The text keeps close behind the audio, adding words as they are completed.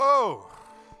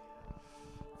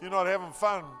You're not having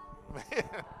fun.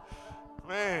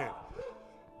 Man.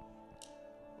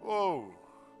 Whoa.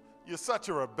 You're such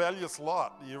a rebellious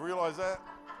lot. Do you realize that?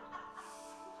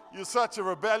 You're such a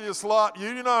rebellious lot.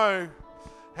 You know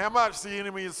how much the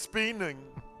enemy is spending,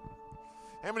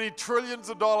 how many trillions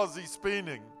of dollars he's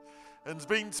spending and has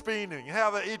been spending,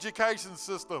 how the education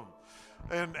system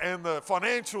and the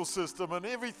financial system and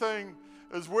everything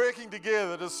is working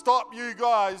together to stop you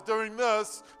guys doing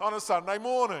this on a Sunday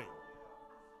morning.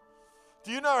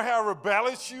 Do you know how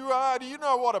rebellious you are? Do you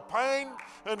know what a pain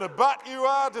in the butt you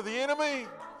are to the enemy?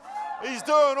 He's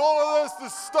doing all of this to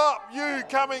stop you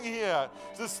coming here,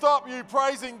 to stop you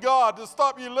praising God, to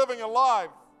stop you living a life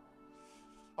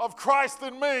of Christ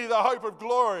in me, the hope of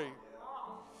glory.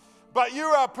 But you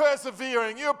are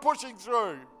persevering, you're pushing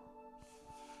through.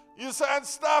 You're saying,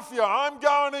 stuff you, I'm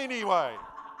going anyway.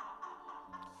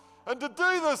 And to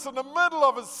do this in the middle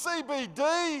of a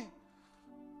CBD,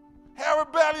 how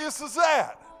rebellious is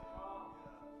that?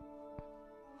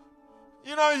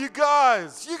 You know, you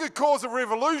guys, you could cause a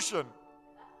revolution.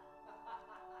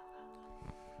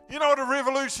 You know what a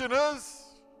revolution is?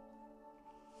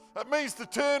 It means to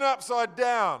turn upside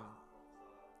down.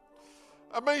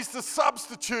 It means to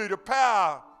substitute a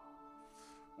power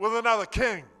with another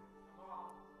king.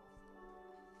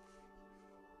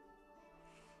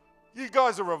 You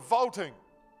guys are revolting.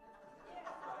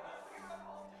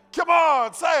 Come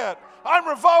on, say it. I'm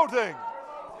revolting.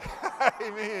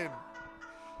 Amen.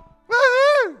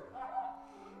 Woo-hoo!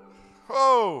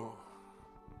 Oh,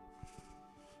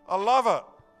 I love it.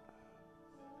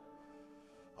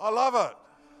 I love it.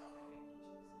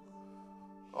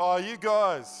 Oh, you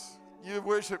guys, you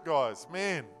worship guys,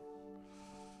 man.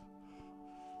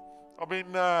 I've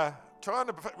been trying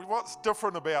to, what's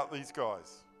different about these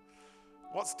guys?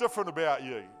 What's different about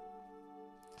you?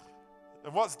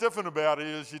 And what's different about it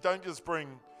is you don't just bring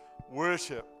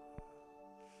worship,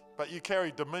 but you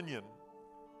carry dominion.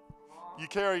 You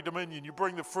carry dominion. You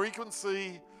bring the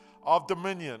frequency of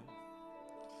dominion.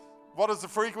 What is the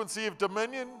frequency of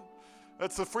dominion?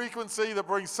 It's the frequency that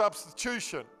brings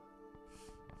substitution.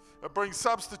 It brings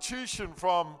substitution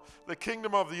from the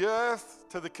kingdom of the earth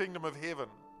to the kingdom of heaven.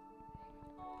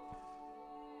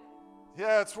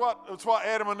 Yeah, it's what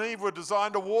Adam and Eve were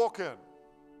designed to walk in.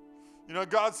 You know,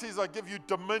 God says, I give you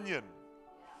dominion.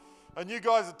 And you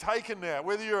guys have taken that.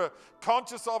 Whether you're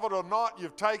conscious of it or not,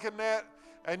 you've taken that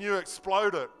and you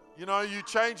explode it. You know, you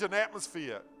change an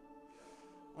atmosphere.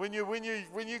 When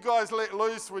you guys let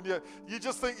loose, when you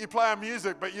just think you're playing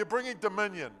music, but you're bringing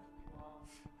dominion.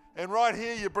 And right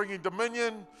here, you're bringing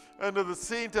dominion into the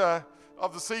center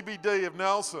of the CBD of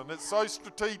Nelson. It's so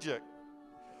strategic.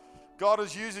 God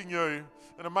is using you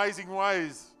in amazing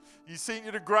ways. He sent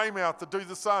you to Greymouth to do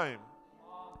the same,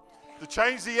 to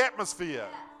change the atmosphere.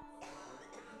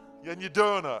 And you're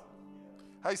doing it.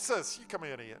 Hey, sis, you come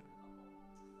out here.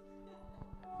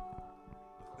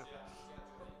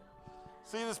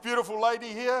 See this beautiful lady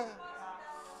here?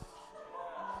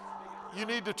 You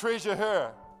need to treasure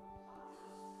her.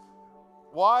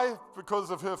 Why?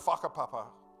 Because of her whakapapa.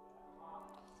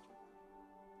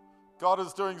 God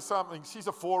is doing something. She's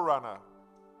a forerunner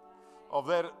of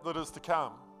that is to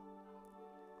come.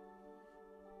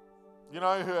 You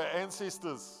know, her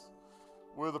ancestors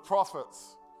were the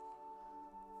prophets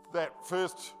that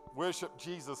first worshipped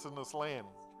Jesus in this land.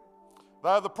 They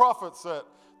are the prophets that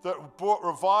brought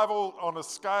revival on a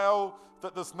scale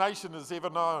that this nation has ever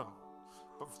known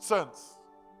since.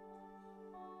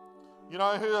 You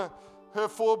know, her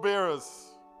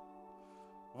forebearers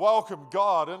welcomed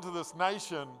God into this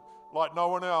nation like no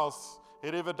one else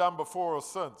had ever done before or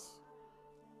since.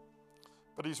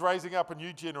 But he's raising up a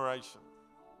new generation.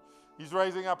 He's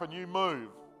raising up a new move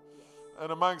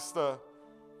and amongst the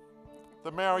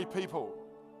Maori people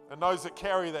and those that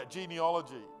carry that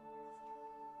genealogy.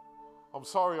 I'm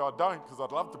sorry I don't, because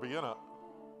I'd love to be in it.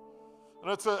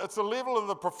 And it's a level of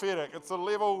the prophetic. It's a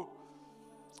level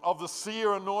of the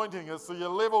seer anointing. It's a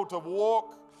level to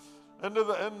walk in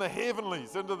the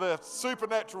heavenlies, into the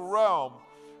supernatural realm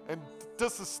and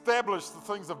disestablish the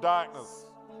things of darkness.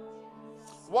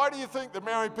 Why do you think the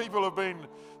Maori people have been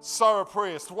so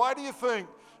oppressed? Why do you think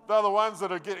they're the ones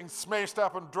that are getting smashed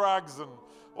up in drugs and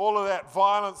all of that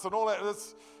violence and all that?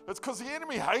 It's because the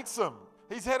enemy hates them.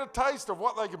 He's had a taste of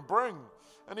what they can bring,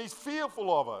 and he's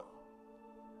fearful of it.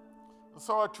 And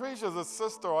so I treasure this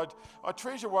sister. I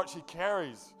treasure what she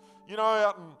carries. You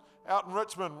know, out in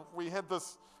Richmond, we've had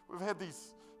these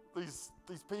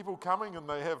people coming, and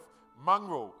they have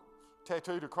mongrel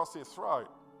tattooed across their throat.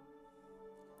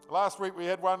 Last week we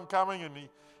had one coming, and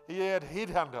he had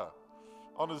headhunter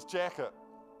on his jacket.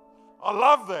 I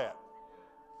love that.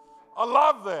 I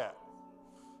love that.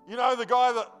 You know, the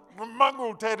guy that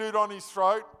mongrel tattooed on his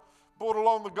throat brought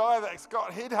along the guy that's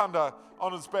got headhunter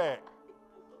on his back.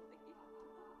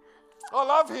 I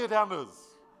love headhunters.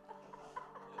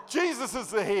 Jesus is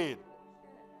the head.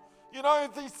 You know,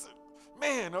 it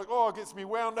gets me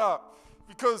wound up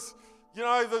because, you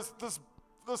know,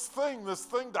 this thing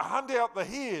to hunt out the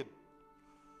head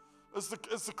is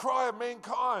the cry of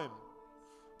mankind.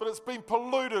 But it's been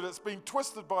polluted, it's been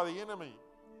twisted by the enemy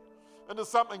into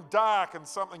something dark and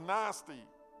something nasty.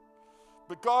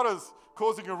 But God is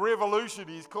causing a revolution.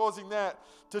 He's causing that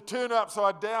to turn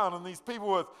upside down, and these people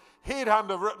with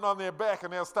headhunter written on their back are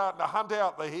now starting to hunt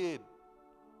out the head.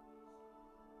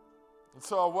 And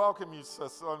so I welcome you,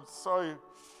 sis. I'm so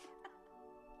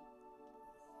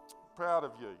proud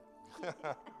of you.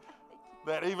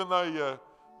 That even though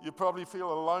you probably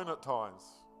feel alone at times,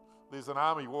 there's an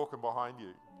army walking behind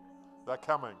you. They're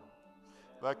coming.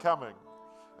 They're coming.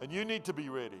 And you need to be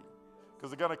ready, because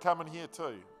they're going to come in here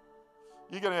too.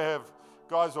 You're going to have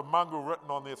guys with mongrel written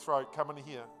on their throat coming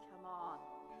here. Come on.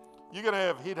 You're going to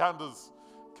have headhunters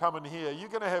coming here. You're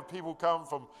going to have people come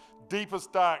from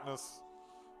deepest darkness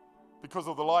because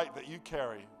of the light that you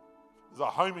carry. There's a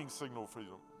homing signal for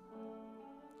them.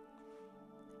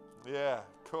 Yeah,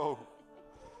 cool.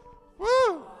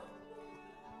 Woo!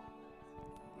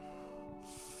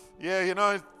 Yeah, you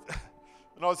know,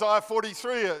 in Isaiah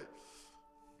 43,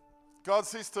 God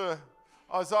says to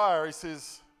Isaiah, he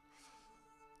says,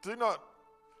 do not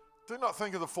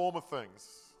think of the former things.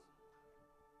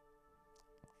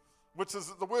 Which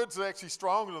is, the words are actually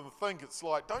stronger than the think. It's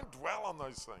like, don't dwell on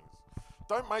those things.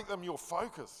 Don't make them your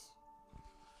focus.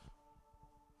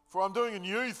 For I'm doing a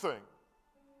new thing.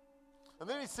 And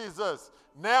then he says this,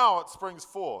 now it springs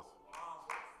forth.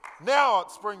 Now it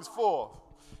springs forth.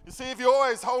 You see, if you're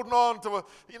always holding on to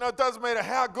it doesn't matter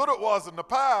how good it was in the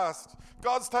past,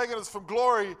 God's taken us from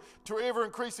glory to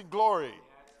ever-increasing glory.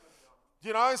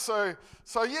 You know, so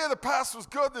yeah, the past was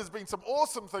good. There's been some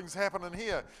awesome things happening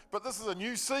here. But this is a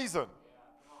new season.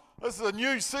 This is a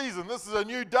new season. This is a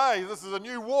new day. This is a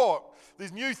new walk.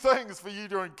 There's new things for you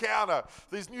to encounter.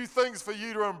 There's new things for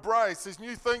you to embrace. There's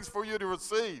new things for you to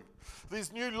receive.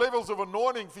 There's new levels of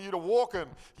anointing for you to walk in.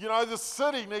 You know, the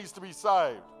city needs to be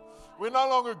saved. We're no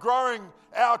longer growing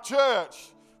our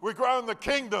church. We're growing the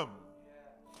kingdom.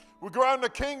 We're growing the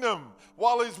kingdom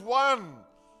while there's one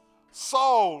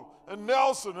soul in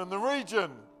Nelson, in the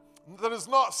region, that is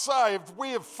not saved.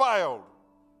 We have failed.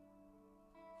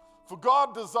 For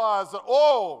God desires that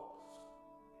all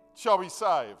shall be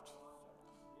saved.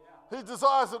 He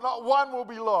desires that not one will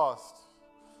be lost.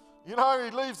 You know, he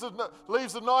leaves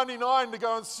the 99 to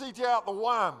go and seek out the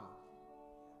one.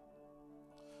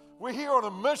 We're here on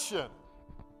a mission.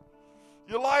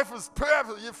 Your life is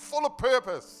purpose. You're full of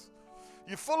purpose.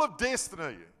 You're full of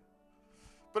destiny.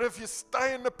 But if you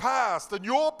stay in the past and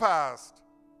your past,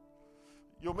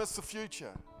 you'll miss the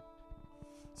future.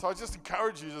 So I just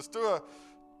encourage you, just do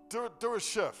a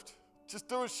shift. Just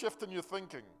do a shift in your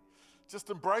thinking. Just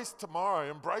embrace tomorrow.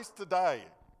 Embrace today.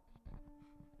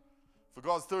 For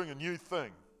God's doing a new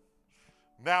thing.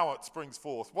 Now it springs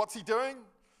forth. What's he doing?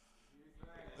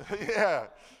 Yeah.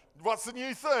 What's the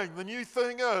new thing? The new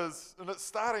thing is, and it's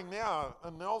starting now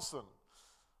in Nelson,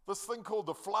 this thing called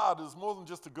the flood is more than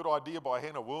just a good idea by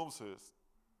Hannah Wilmshurst.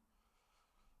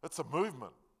 It's a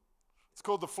movement. It's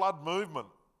called the flood movement.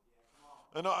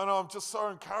 And I'm just so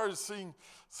encouraged seeing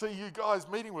you guys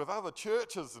meeting with other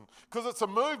churches, because it's a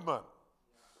movement.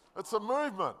 It's a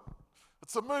movement.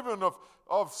 It's a movement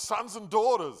of sons and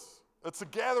daughters. It's a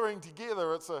gathering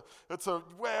together.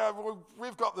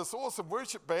 We've got this awesome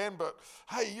worship band, but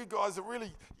hey, you guys are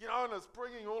really, and it's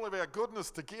bringing all of our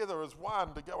goodness together as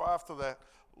one to go after that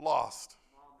lost,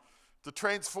 to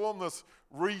transform this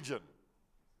region.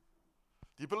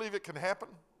 Do you believe it can happen?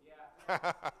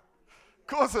 Yeah. Of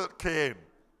course it can.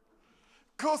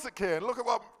 Of course it can. Look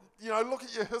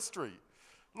at your history.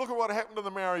 Look at what happened to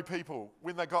the Maori people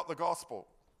when they got the gospel.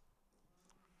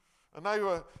 And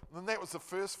that was the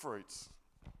first fruits.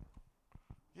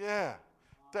 Yeah,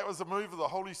 that was the move of the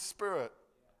Holy Spirit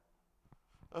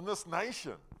in this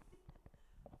nation.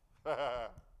 I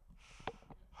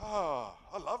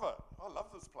love it. I love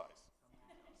this place.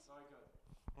 So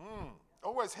good.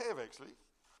 Always have, actually.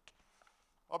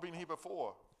 I've been here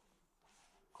before,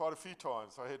 quite a few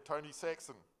times. I had Tony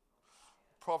Saxon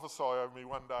prophesy over me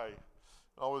one day.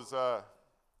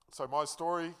 So my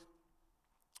story,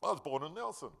 I was born in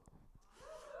Nelson.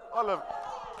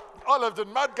 I lived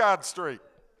in Mudguard Street.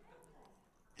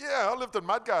 Yeah, I lived in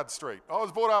Mudguard Street. I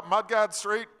was brought up Mudguard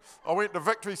Street. I went to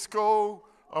Victory School.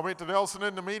 I went to Nelson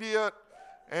Intermediate.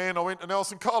 And I went to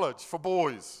Nelson College for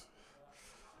boys.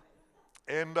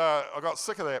 And I got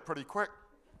sick of that pretty quick.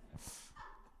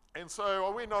 And so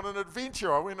I went on an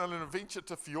adventure. I went on an adventure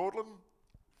to Fiordland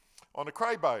on a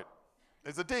cray boat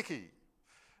as a decky.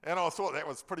 And I thought that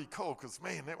was pretty cool because,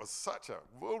 man, that was such a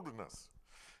wilderness.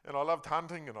 And I loved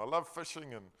hunting and I loved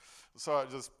fishing, and so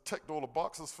it just ticked all the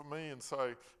boxes for me. And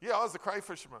so, yeah, I was a cray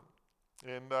fisherman.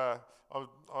 And I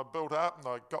built up and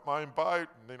I got my own boat,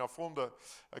 and then I formed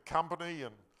a company,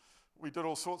 and we did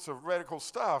all sorts of radical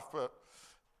stuff. But,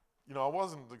 you know, I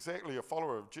wasn't exactly a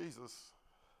follower of Jesus.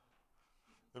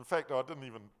 In fact, I didn't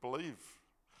even believe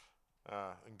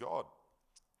in God.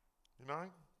 You know,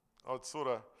 I'd sort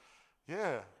of,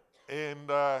 yeah. And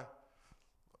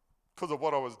because of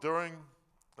what I was doing,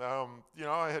 you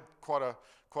know, I had quite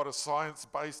a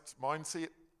science-based mindset.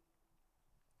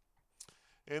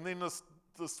 And then this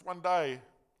one day,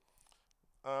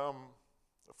 a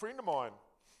friend of mine,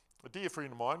 a dear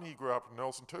friend of mine, he grew up in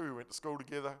Nelson too. We went to school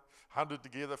together, hunted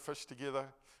together, fished together,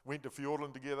 went to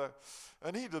Fiordland together,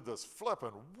 and he did this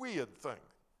flippin' weird thing.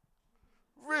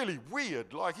 Really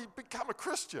weird, like he'd become a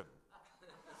Christian.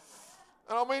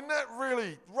 And I mean, that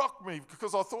really rocked me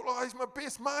because I thought, oh, he's my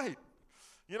best mate.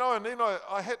 You know, and then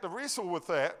I had to wrestle with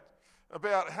that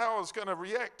about how I was going to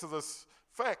react to this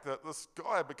fact that this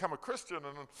guy had become a Christian.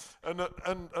 And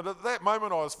at that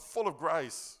moment, I was full of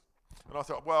grace. And I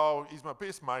thought, well, he's my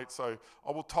best mate, so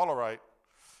I will tolerate,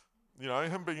 you know,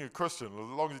 him being a Christian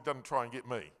as long as he doesn't try and get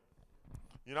me.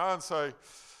 You know, and so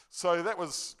that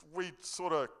was, we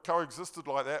sort of coexisted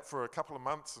like that for a couple of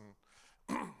months.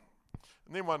 And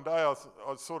and then one day I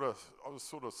was sort of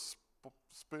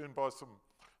spurned by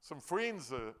some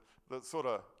friends that sort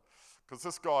of, because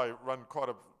this guy ran quite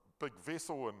a big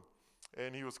vessel,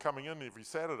 and he was coming in every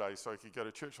Saturday so he could go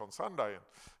to church on Sunday,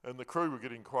 and the crew were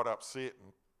getting quite upset,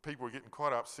 and people were getting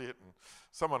quite upset, and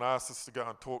someone asked us to go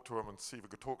and talk to him and see if we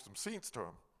could talk some sense to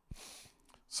him.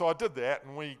 So I did that,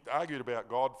 and we argued about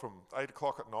God from 8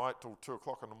 o'clock at night till 2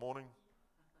 o'clock in the morning,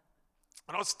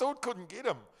 and I still couldn't get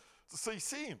him to see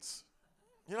sense.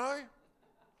 You know,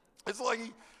 it's like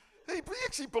he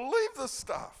actually believed this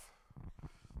stuff.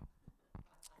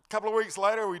 A couple of weeks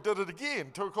later, we did it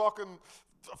again, 2 o'clock,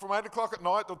 from 8 o'clock at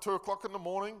night till 2 o'clock in the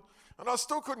morning, and I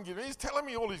still couldn't get him. He's telling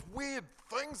me all these weird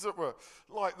things that were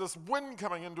like this wind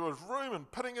coming into his room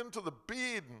and pitting into the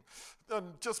bed,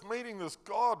 and just meeting this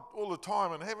God all the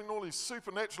time and having all these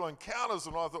supernatural encounters.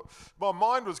 And I thought, my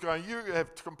mind was going, you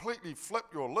have completely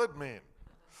flipped your lid, man.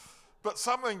 But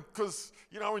something, because,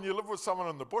 you know, when you live with someone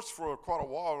in the bush for quite a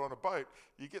while on a boat,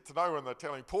 you get to know when they're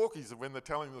telling porkies and when they're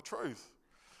telling the truth.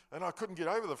 And I couldn't get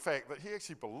over the fact that he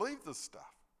actually believed this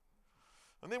stuff.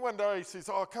 And then one day he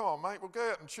says, oh, come on, mate, we'll go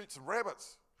out and shoot some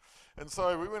rabbits. And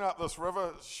so we went up this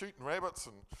river shooting rabbits,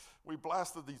 and we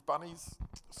blasted these bunnies.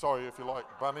 Sorry if you like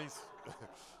bunnies.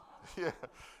 Yeah.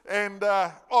 And,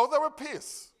 they were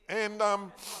pests. And,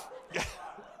 yeah.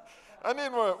 And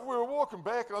then we were walking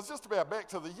back, and I was just about back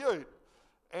to the ute,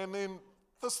 and then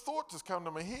this thought just came to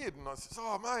my head, and I says,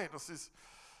 oh, mate, I says,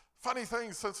 funny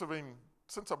thing, since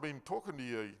I've been talking to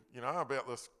you, you know, about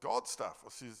this God stuff. I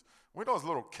says, when I was a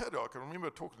little kid, I can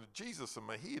remember talking to Jesus in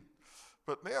my head,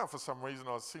 but now for some reason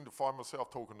I seem to find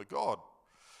myself talking to God,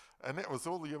 and that was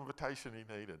all the invitation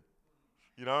he needed.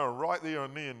 You know, and right there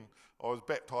and then, I was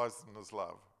baptized in his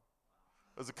love.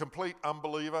 As a complete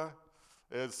unbeliever,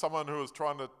 as someone who was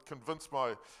trying to convince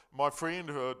my friend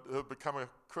who had become a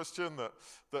Christian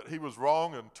that he was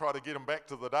wrong and try to get him back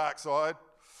to the dark side,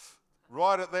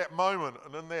 right at that moment,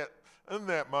 and in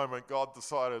that moment, God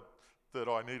decided that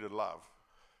I needed love.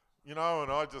 You know,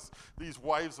 and these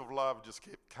waves of love just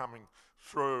kept coming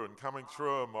through,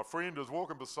 and my friend was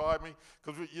walking beside me,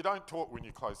 because you don't talk when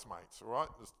you're close mates, all right?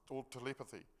 It's all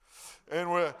telepathy. And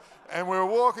we're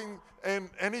walking,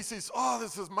 and he says, oh,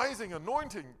 this is amazing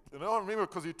anointing. And I remember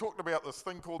because he talked about this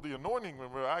thing called the anointing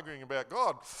when we were arguing about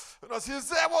God. And I said, is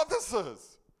that what this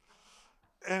is?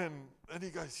 And he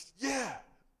goes, yeah.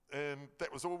 And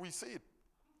that was all we said.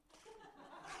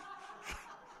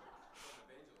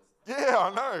 Yeah,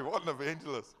 I know, what an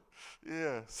evangelist.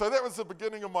 Yeah, so that was the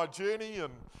beginning of my journey,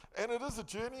 and it is a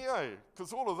journey,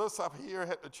 because all of this up here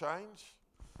had to change.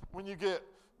 When you get,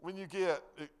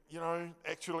 you know,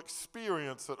 actual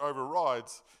experience that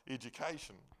overrides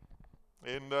education.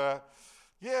 And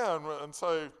and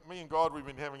so me and God, we've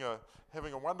been having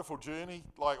a wonderful journey,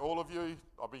 like all of you.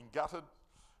 I've been gutted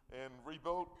and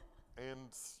rebuilt, and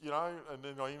you know, and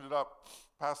then I ended up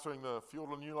pastoring the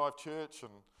Fiordland New Life Church,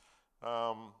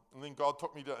 and then God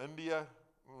took me to India.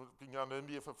 I've been going to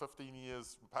India for 15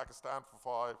 years, Pakistan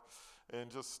for 5, and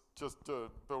just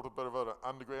built a bit of an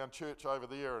underground church over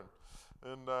there,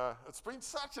 and it's been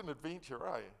such an adventure,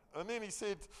 And then he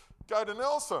said, go to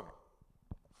Nelson.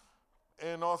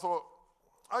 And I thought,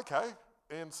 okay.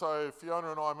 And so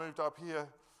Fiona and I moved up here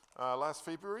last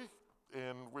February,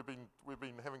 and we've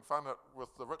been having fun with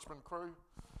the Richmond crew,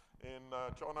 and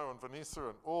Jono and Vanessa,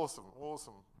 an awesome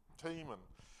team,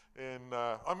 and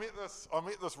I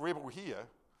met this rebel here.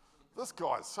 This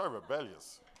guy's so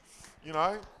rebellious, you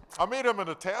know. I met him in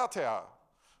a tower.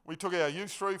 We took our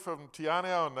youth through from Te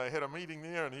Anau, and they had a meeting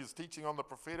there, and he's teaching on the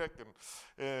prophetic,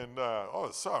 and I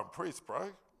was so impressed, bro.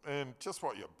 And just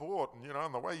what you brought, and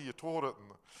and the way you taught it,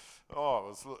 and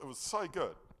it was so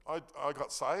good. I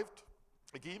got saved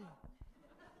again,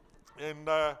 and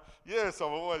yes,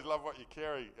 I've always loved what you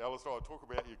carry, Alistair. I talk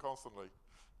about you constantly.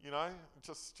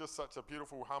 Just such a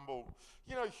beautiful, humble.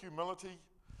 Humility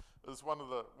is one of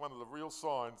the real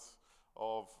signs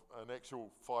of an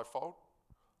actual fivefold.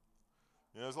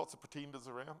 There's lots of pretenders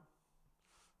around,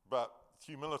 but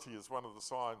humility is one of the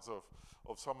signs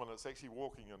of someone that's actually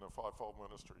walking in a fivefold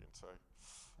ministry. And so,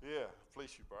 yeah,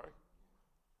 bless you, bro.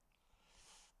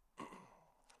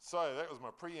 So that was my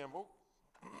preamble.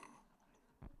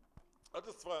 It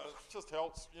just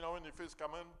helps, when you first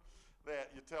come in,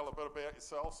 that you tell a bit about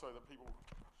yourself so that people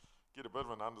get a bit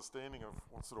of an understanding of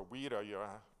what sort of weirdo you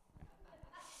are.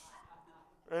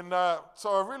 And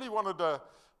so I really wanted to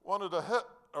hit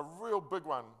a real big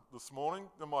one this morning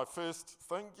in my first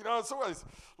thing. It's always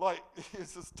like,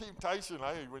 it's this temptation,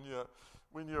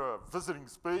 when you're a visiting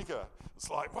speaker. It's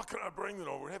like, what can I bring?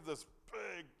 We'll have this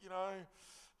big,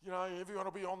 everyone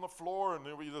will be on the floor, and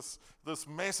there'll be this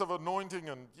massive anointing,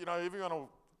 and everyone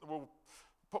will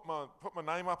put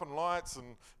my name up in lights,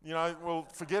 and we'll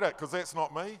forget it, because that's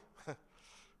not me.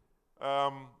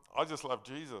 I just love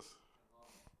Jesus.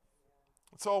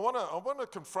 So I want to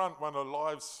confront one of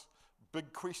life's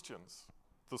big questions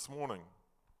this morning.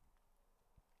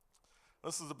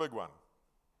 This is a big one.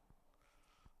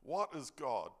 What is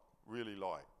God really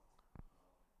like?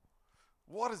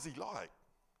 What is he like?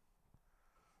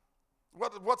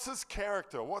 What's his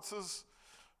character? What's his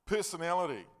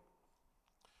personality?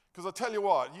 Because I tell you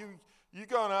what, you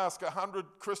go and ask 100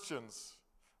 Christians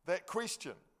that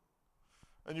question,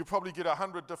 and you probably get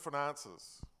 100 different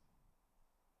answers.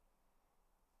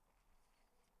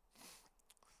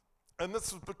 And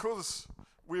this is because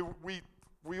we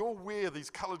all wear these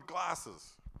coloured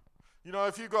glasses.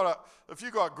 If you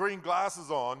got green glasses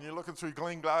on, you're looking through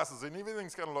green glasses, and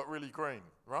everything's going to look really green,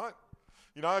 right?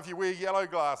 If you wear yellow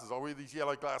glasses, I wear these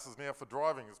yellow glasses now for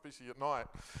driving, especially at night,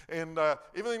 and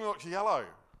everything looks yellow.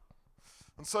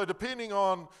 And so depending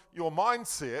on your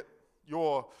mindset,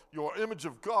 your image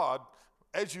of God,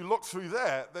 as you look through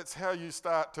that, that's how you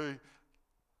start to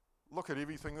look at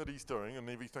everything that he's doing and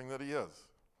everything that he is.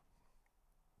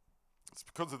 It's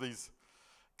because of these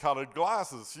coloured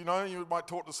glasses. You might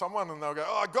talk to someone and they'll go,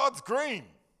 oh, God's green.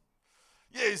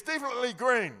 Yeah, he's definitely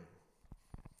green.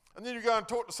 And then you go and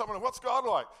talk to someone, what's God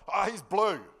like? Oh, he's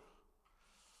blue.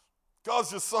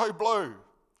 God's just so blue.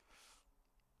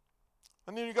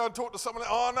 And then you go and talk to someone,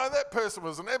 oh no, that person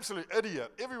was an absolute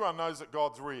idiot. Everyone knows that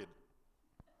God's red.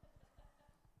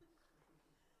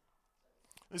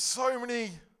 There's so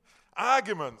many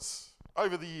arguments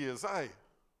over the years, eh?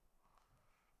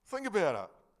 Think about it.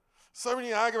 So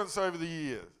many arguments over the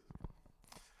years.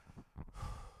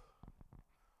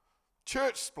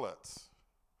 Church splits,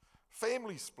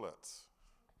 family splits,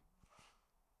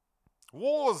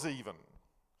 wars even.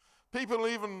 People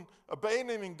even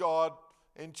abandoning God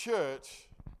and church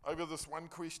over this one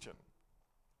question.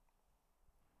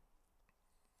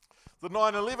 The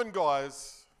 9/11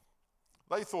 guys,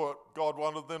 they thought God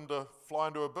wanted them to fly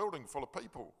into a building full of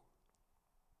people.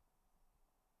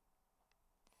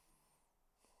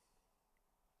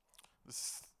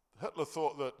 Hitler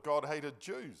thought that God hated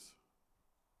Jews.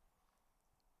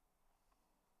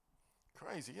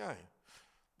 Crazy, eh?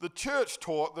 The church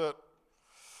taught that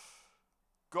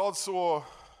God saw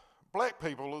black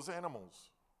people as animals.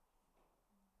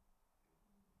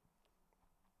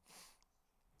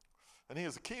 And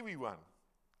here's a Kiwi one.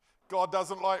 God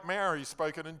doesn't like Maori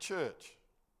spoken in church.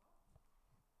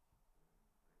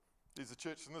 There's a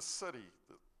church in this city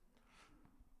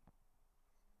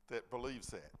that believes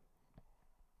that.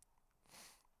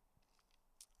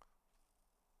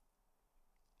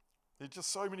 There's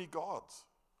just so many gods.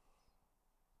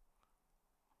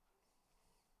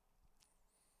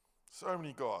 So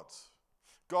many gods.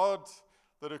 Gods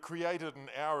that are created in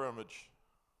our image.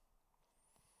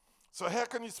 So how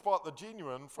can you spot the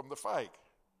genuine from the fake?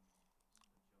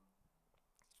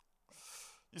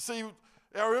 You see,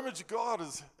 our image of God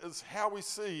is how we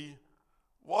see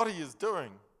what he is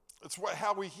doing. It's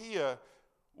how we hear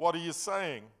what he is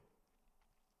saying.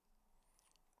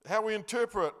 How we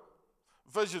interpret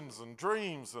visions and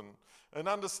dreams and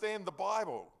understand the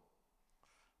Bible.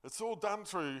 It's all done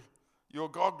through your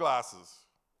God glasses.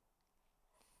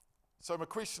 So my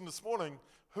question this morning,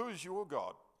 who is your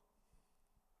God?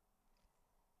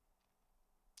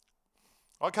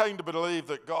 I came to believe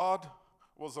that God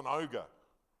was an ogre.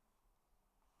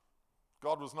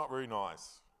 God was not very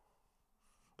nice,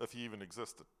 if he even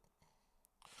existed.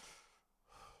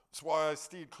 That's why I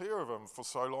steered clear of him for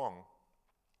so long.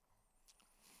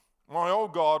 My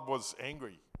old God was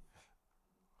angry.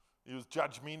 He was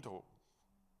judgmental.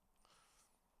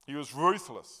 He was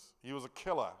ruthless. He was a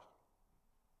killer,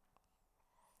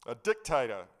 a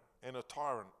dictator, and a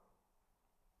tyrant.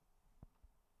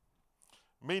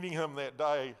 Meeting him that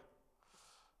day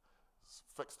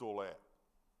fixed all that.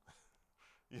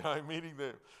 Meeting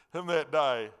him that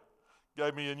day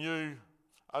gave me a new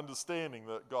understanding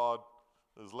that God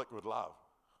is liquid love.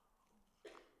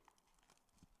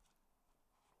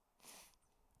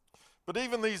 But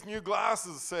even these new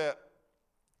glasses that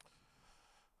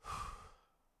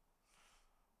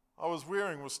I was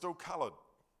wearing were still coloured.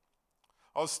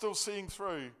 I was still seeing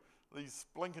through these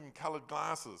blinking coloured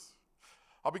glasses.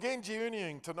 I began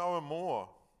journeying to know him more,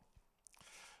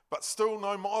 but still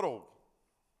no model.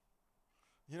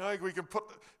 We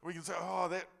can say,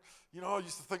 I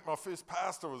used to think my first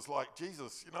pastor was like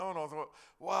Jesus, and I thought,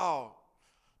 wow,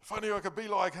 if only I could be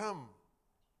like him.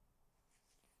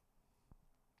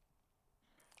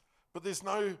 But there's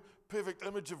no perfect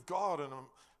image of God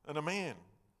in a man.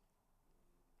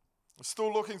 I'm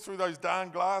still looking through those darn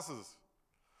glasses.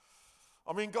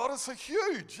 I mean, God is so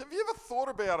huge. Have you ever thought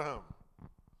about him?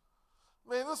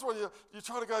 Man, this is what you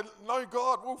try to go, no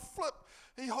God. Well, flip.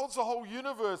 He holds the whole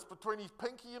universe between his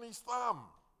pinky and his thumb.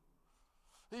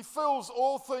 He fills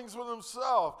all things with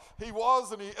himself. He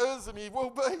was and he is and he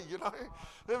will be,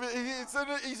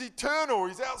 He's eternal.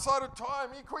 He's outside of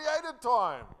time. He created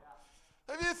time.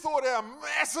 Have you thought how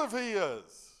massive he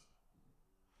is?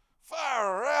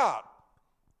 Far out.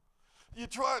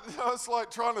 It's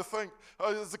like trying to think,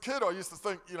 as a kid I used to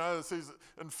think, this is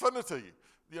infinity,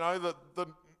 that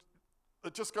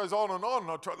it just goes on and on.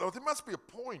 And there must be a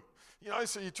point,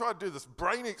 so you try to do this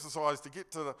brain exercise to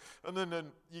get to and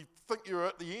then you think you're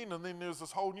at the end and then there's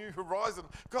this whole new horizon.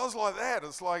 God's like that.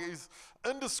 It's like he's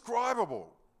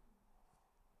indescribable.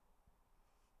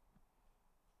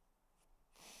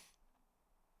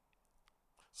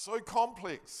 So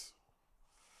complex.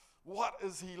 What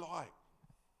is he like?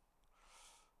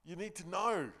 You need to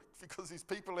know, because there's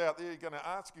people out there going to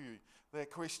ask you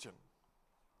that question.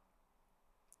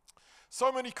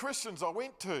 So many Christians I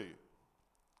went to,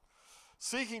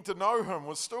 seeking to know him,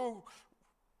 was still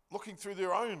looking through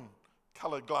their own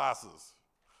coloured glasses.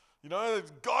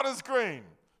 God is green.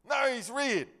 No, he's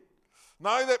red.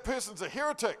 No, that person's a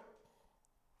heretic.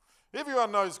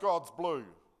 Everyone knows God's blue.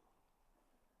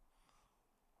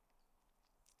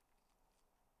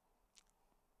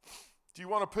 Do you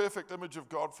want a perfect image of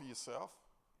God for yourself?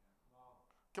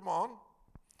 Come on.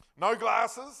 No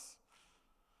glasses.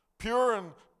 Pure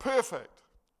and perfect.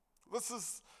 This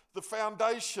is the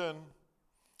foundation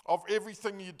of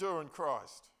everything you do in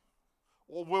Christ,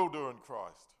 or will do in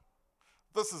Christ.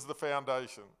 This is the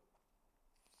foundation.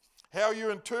 How you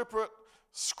interpret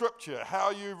Scripture, how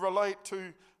you relate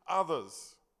to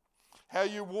others, how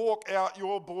you walk out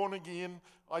your born-again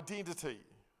identity,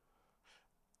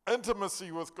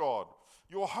 intimacy with God,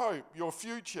 your hope, your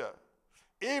future,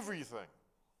 everything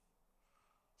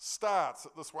starts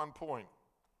at this one point.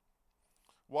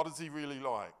 What is he really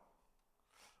like?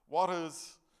 What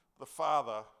is the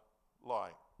Father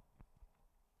like?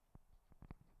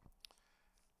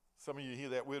 Some of you hear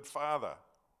that word Father.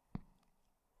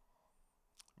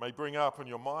 May bring up in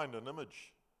your mind an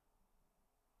image.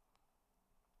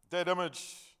 That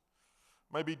image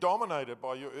may be dominated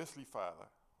by your earthly father.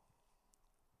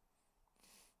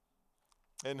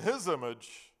 And his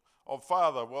image of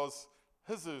father was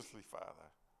his earthly father.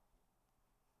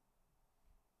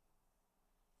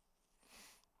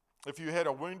 If you had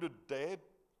a wounded dad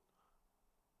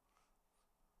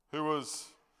who was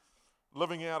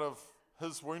living out of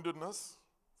his woundedness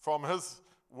from his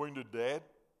wounded dad,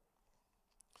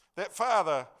 that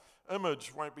father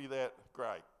image won't be that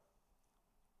great.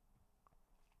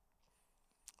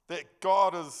 That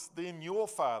God is then your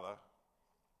Father.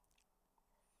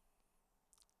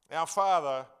 Our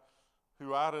Father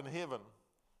who art in heaven.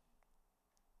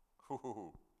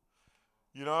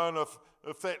 And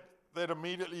if that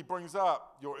immediately brings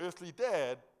up your earthly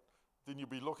dad, then you'll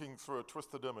be looking through a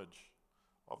twisted image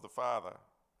of the Father.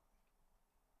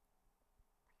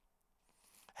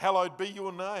 Hallowed be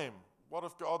your name. What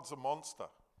if God's a monster?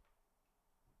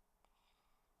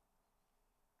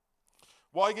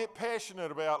 Why get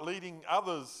passionate about leading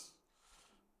others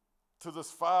to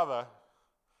this Father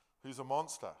who's a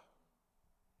monster?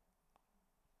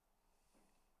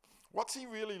 What's he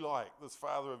really like, this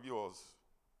Father of yours?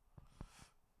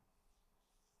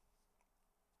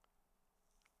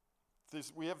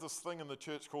 We have this thing in the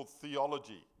church called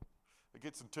theology. It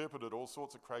gets interpreted all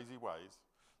sorts of crazy ways.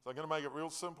 So I'm going to make it real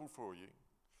simple for you.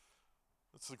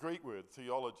 It's the Greek word,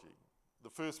 theology. The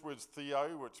first word's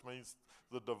theo, which means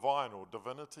the divine or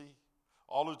divinity.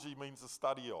 Ology means the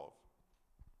study of.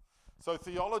 So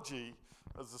theology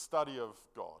is the study of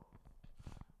God.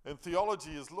 And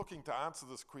theology is looking to answer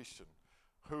this question.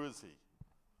 Who is he?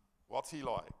 What's he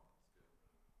like?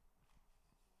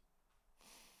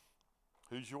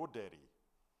 Who's your daddy?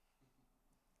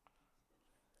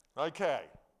 Okay.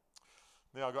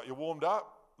 Now I got you warmed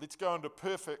up. Let's go into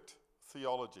perfect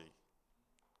theology.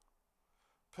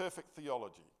 Perfect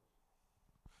theology.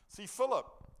 See, Philip,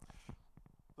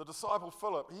 the disciple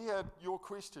Philip, he had your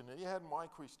question, he had my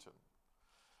question.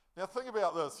 Now think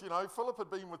about this, Philip had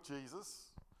been with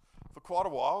Jesus for quite a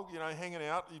while, hanging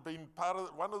out. He'd been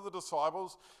one of the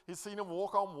disciples. He'd seen him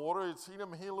walk on water. He'd seen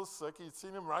him heal the sick. He'd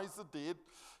seen him raise the dead.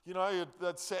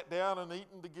 They'd sat down and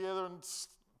eaten together and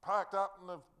parked up,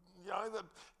 and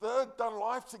they'd done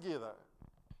life together.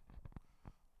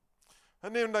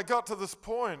 And then they got to this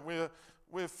point where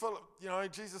Philip,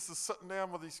 Jesus is sitting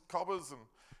down with these cobbers,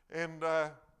 and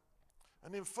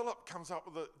then Philip comes up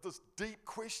with this deep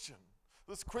question.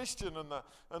 This question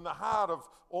in the heart of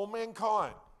all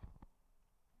mankind.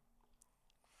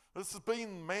 This has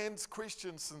been man's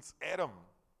question since Adam.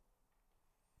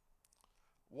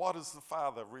 What is the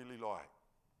Father really like?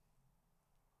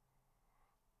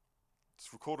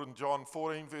 It's recorded in John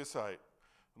 14, verse 8.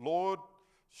 Lord,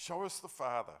 show us the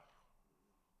Father.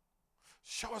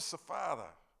 Show us the Father.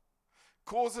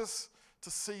 Cause us to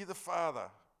see the Father.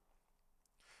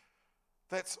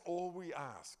 That's all we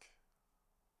ask.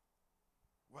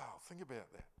 Wow, think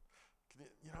about that.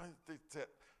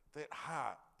 That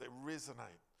heart, that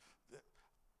resonate.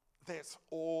 That's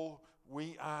all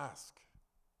we ask.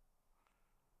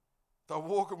 They're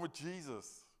walking with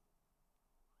Jesus,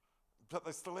 but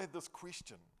they still had this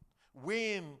question.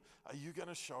 When are you going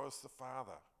to show us the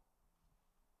Father?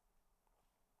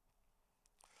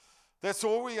 That's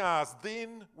all we ask.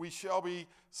 Then we shall be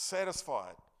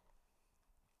satisfied.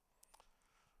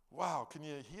 Wow, can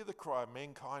you hear the cry of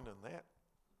mankind in that?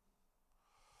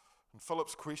 And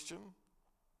Philip's question,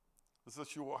 is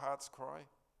this your heart's cry?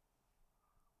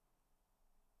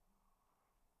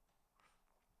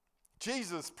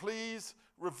 Jesus, please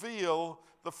reveal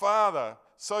the Father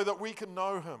so that we can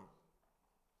know him.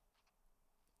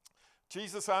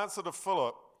 Jesus' answer to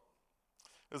Philip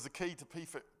is the key to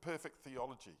perfect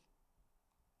theology.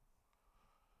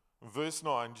 In verse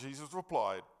 9, Jesus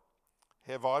replied,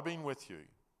 have I been with you?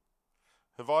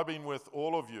 Have I been with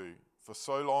all of you for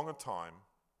so long a time,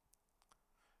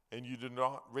 and you do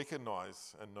not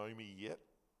recognize and know me yet?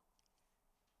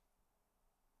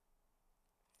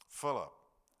 Philip,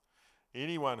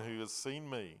 anyone who has seen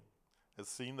me has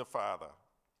seen the Father.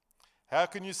 How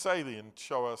can you say then,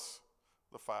 show us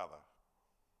the Father?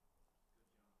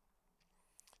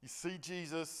 You see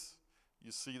Jesus,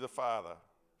 you see the Father.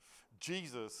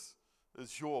 Jesus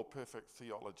is your perfect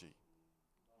theology.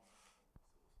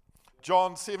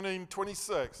 John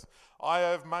 17:26, I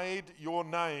have made your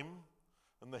name,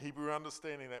 in the Hebrew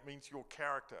understanding that means your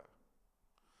character.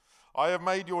 I have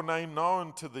made your name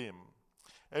known to them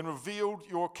and revealed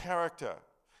your character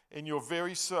in your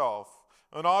very self,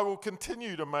 and I will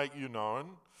continue to make you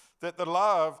known, that the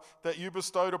love that you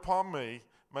bestowed upon me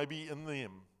may be in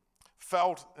them,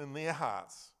 felt in their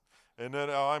hearts, and that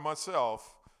I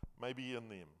myself may be in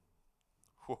them.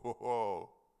 Whoa.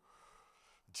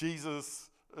 Jesus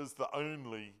is the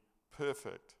only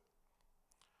perfect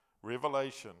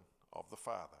revelation of the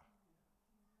Father.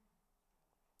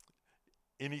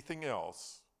 Anything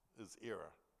else is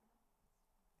error.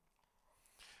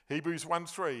 Hebrews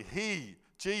 1:3, he,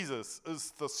 Jesus,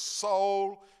 is the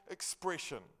sole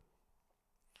expression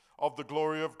of the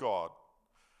glory of God.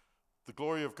 The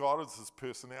glory of God is his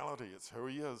personality. It's who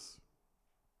he is.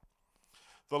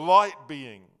 The light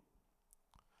being,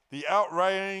 the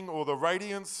outraying or the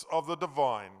radiance of the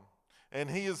divine, and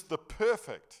he is the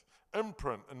perfect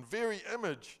imprint and very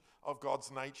image of God's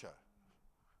nature.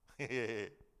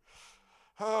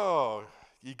 Oh,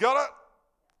 you got it?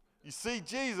 You see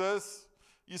Jesus,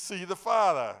 you see the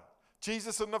Father.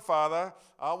 Jesus and the Father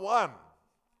are one.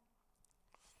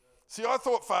 See, I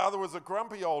thought Father was a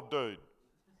grumpy old dude,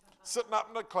 sitting up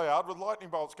in a cloud with lightning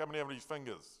bolts coming out of his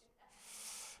fingers.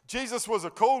 Jesus was a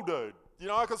cool dude.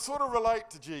 I could sort of relate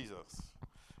to Jesus.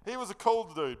 He was a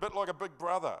cool dude, a bit like a big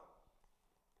brother.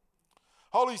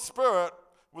 Holy Spirit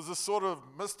was a sort of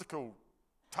mystical,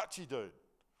 touchy dude.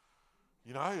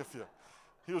 You know,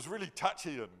 he was really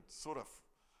touchy and sort of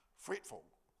fretful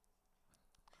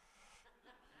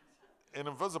and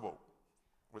invisible,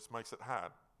 which makes it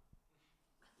hard.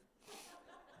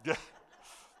 Yeah.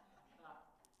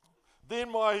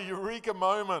 Then my eureka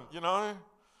moment, you know,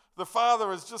 the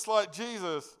Father is just like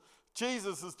Jesus.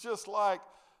 Jesus is just like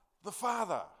the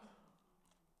Father.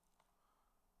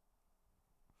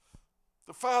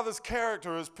 The Father's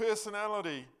character, his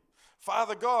personality,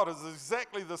 Father God is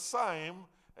exactly the same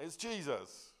as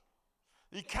Jesus.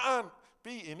 He can't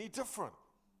be any different.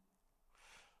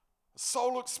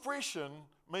 Sole expression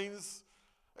means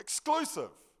exclusive.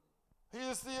 He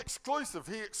is the exclusive.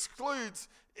 He excludes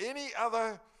any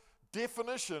other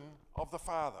definition of the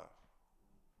Father.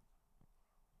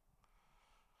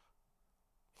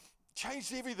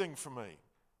 Changed everything for me.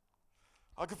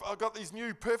 I've got these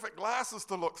new perfect glasses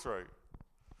to look through.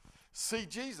 See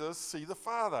Jesus, see the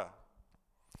Father.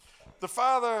 The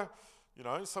Father, you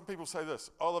know, some people say this.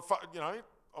 Oh, you know,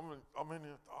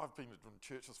 I've been in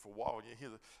churches for a while, and you hear,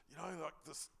 like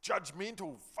this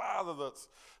judgmental Father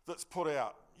that's put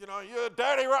out. You know, you're a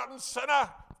dirty, rotten sinner.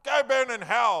 Go burn in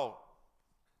hell.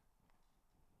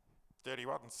 Dirty,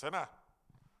 rotten sinner.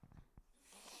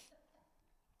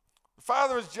 The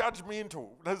Father is judgmental.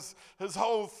 His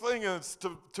whole thing is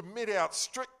to mete out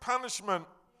strict punishment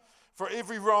for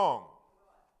every wrong.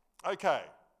 Okay,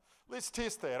 let's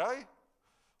test that, eh?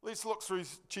 Let's look through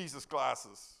Jesus'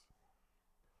 glasses.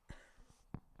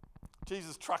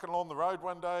 Jesus trucking along the road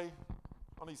one day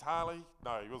on his Harley.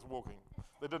 No, he was walking.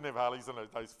 They didn't have Harleys in those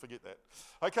days, forget that.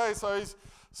 Okay,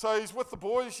 so he's with the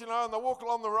boys, you know, and they walk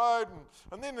along the road,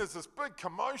 and then there's this big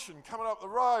commotion coming up the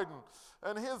road,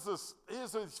 and here's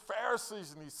these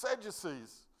Pharisees and these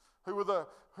Sadducees who were the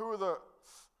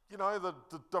you know, the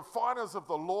definers of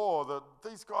the law. That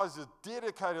these guys have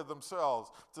dedicated themselves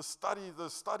to study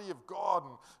of God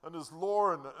and his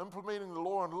law and implementing the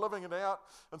law and living it out.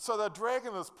 And so they're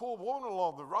dragging this poor woman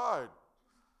along the road.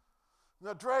 And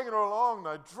they're dragging her along,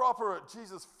 they drop her at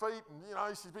Jesus' feet, and you know,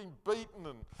 she's been beaten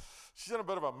and she's in a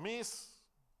bit of a mess.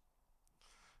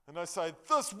 And they say,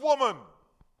 this woman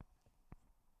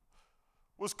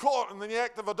was caught in the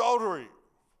act of adultery.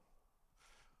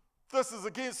 This is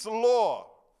against the law.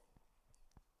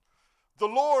 The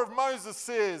law of Moses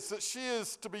says that she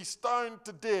is to be stoned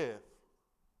to death.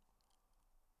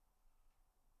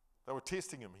 They were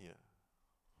testing him here.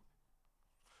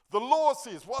 The law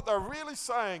says, what they're really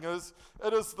saying is,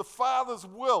 it is the Father's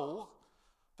will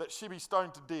that she be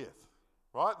stoned to death.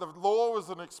 Right? The law was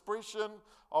an expression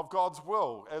of God's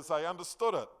will as they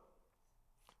understood it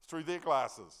through their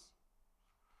glasses.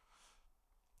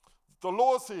 The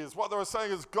law says, what they were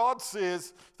saying is, God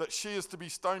says that she is to be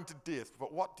stoned to death.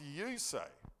 But what do you say?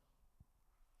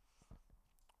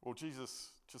 Well,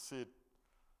 Jesus just said,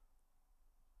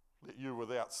 let you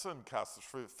without sin cast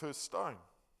the first stone.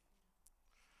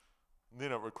 And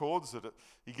then it records that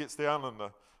he gets down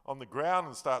on the ground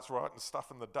and starts writing stuff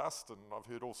in the dust. And I've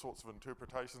heard all sorts of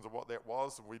interpretations of what that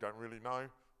was, and we don't really know.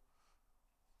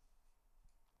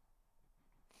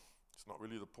 It's not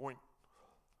really the point.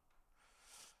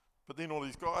 But then all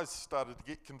these guys started to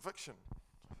get conviction.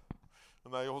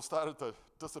 And they all started to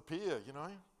disappear, you know,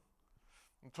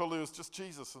 until there was just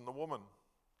Jesus and the woman.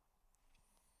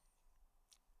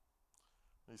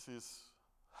 And he says,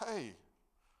 hey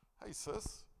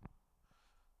sis,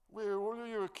 where are all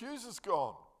your accusers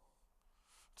gone?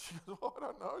 She goes, oh, I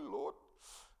don't know, Lord.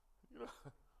 You know,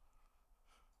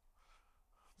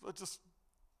 they're just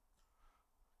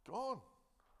gone.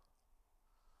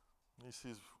 And he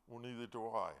says, well, neither do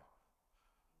I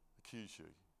accuse you.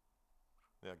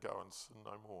 Now go and sin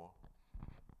no more.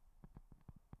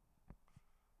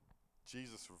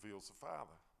 Jesus reveals the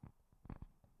Father.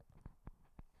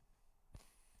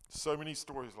 So many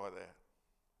stories like that.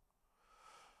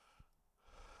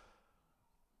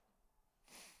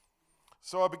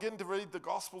 So I begin to read the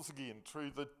Gospels again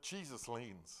through the Jesus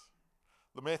lens.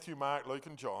 The Matthew, Mark, Luke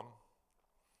and John.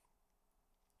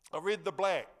 I read the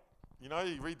black. You know,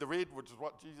 you read the red, which is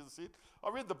what Jesus said. I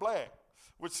read the black,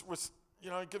 which you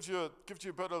know, gives you a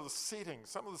bit of the setting,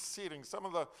 some of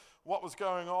the what was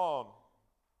going on.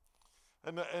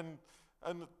 And then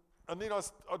I'd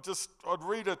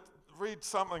read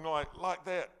something like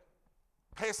that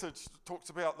passage that talks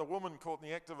about the woman caught in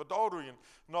the act of adultery, and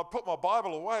I'd put my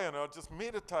Bible away and I'd just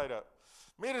meditate it.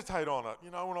 meditate on it,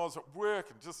 when I was at work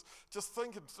and just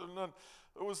thinking. And then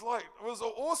it was an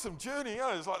awesome journey.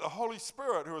 It was like the Holy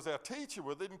Spirit, who was our teacher,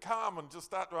 would then come and just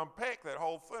start to unpack that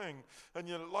whole thing. And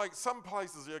some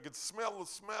places you could smell the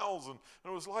smells, and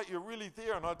it was like you're really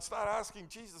there. And I'd start asking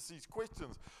Jesus these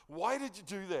questions. Why did you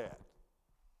do that?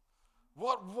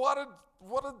 What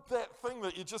did that thing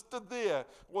that you just did there,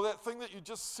 or that thing that you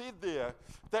just said there,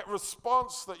 that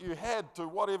response that you had to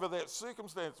whatever that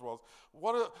circumstance was,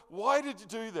 why did you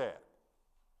do that?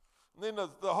 And then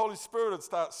the Holy Spirit would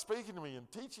start speaking to me and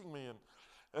teaching me,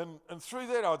 and through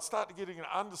that I'd start to getting an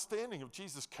understanding of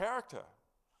Jesus' character.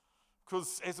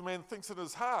 Because as a man thinks in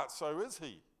his heart, so is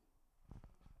he.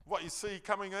 What you see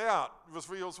coming out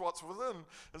reveals what's within.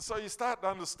 And so you start to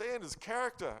understand his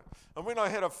character. And when I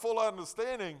had a full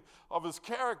understanding of his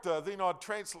character, then I'd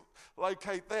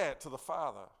translocate that to the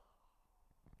Father.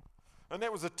 And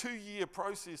that was a 2-year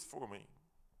process for me.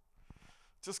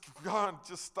 Just going,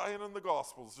 just staying in the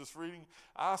Gospels, just reading,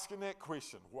 asking that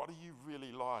question, what are you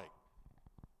really like?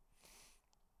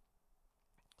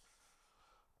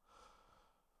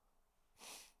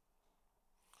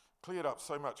 Cleared up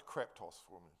so much kraptos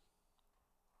for me.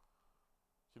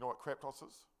 Do you know what kraptos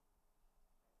is?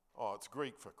 Oh, it's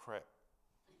Greek for crap.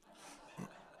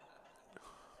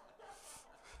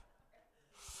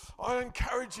 I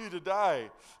encourage you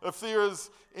today, if there is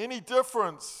any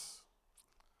difference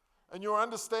in your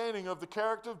understanding of the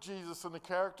character of Jesus and the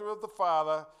character of the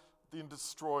Father, then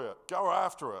destroy it. Go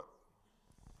after it.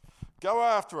 Go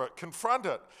after it. Confront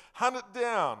it. Hunt it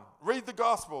down. Read the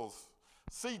Gospels.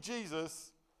 See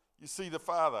Jesus. You see the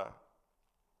Father.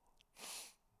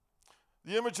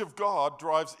 The image of God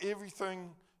drives everything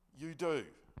you do.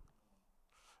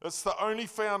 It's the only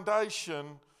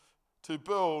foundation to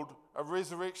build a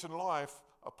resurrection life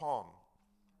upon.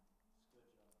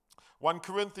 1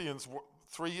 Corinthians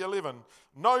 3:11,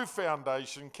 no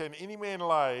foundation can any man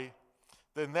lay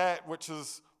than that which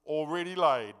is already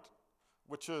laid,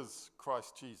 which is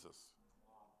Christ Jesus.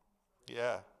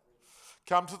 Yeah.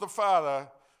 Come to the Father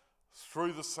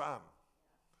through the Son.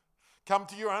 Come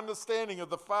to your understanding of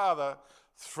the Father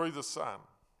through the Son.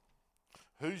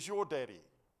 Who's your daddy?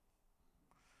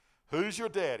 Who's your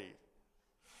daddy?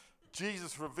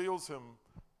 Jesus reveals him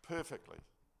perfectly.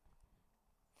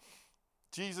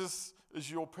 Jesus is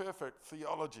your perfect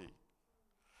theology.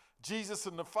 Jesus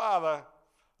and the Father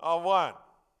are one.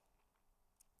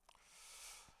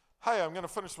 Hey, I'm going to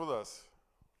finish with this.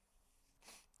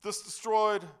 This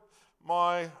destroyed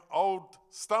my old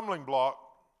stumbling block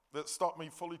that stopped me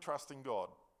fully trusting God.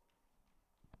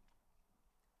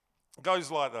 It goes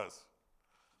like this.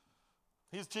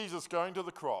 Here's Jesus going to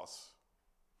the cross.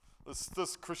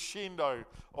 This crescendo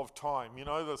of time,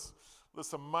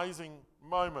 this amazing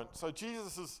moment. So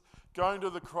Jesus is going to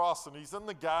the cross and he's in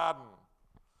the garden.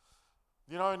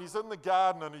 And he's in the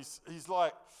garden and he's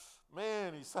like,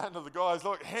 man, he's saying to the guys,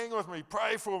 look, hang with me,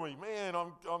 pray for me. Man,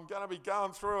 I'm going to be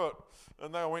going through it.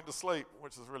 And they all went to sleep,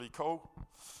 which is really cool.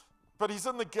 But he's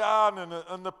in the garden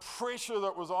and the pressure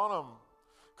that was on him,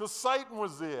 because Satan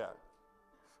was there.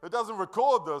 It doesn't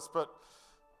record this, but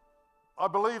I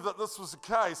believe that this was the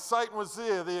case. Satan was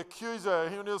there, the accuser.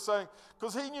 He was saying,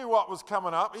 because he knew what was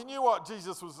coming up. He knew what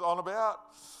Jesus was on about.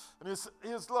 And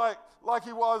he was like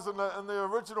he was in the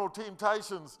original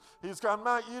temptations. He was going,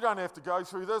 mate, you don't have to go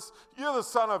through this. You're the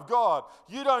Son of God.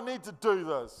 You don't need to do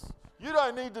this. You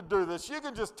don't need to do this. You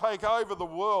can just take over the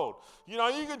world. You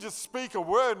can just speak a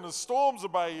word and the storms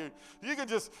obey you.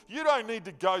 You don't need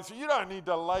to go through. You don't need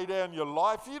to lay down your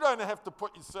life. You don't have to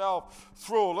put yourself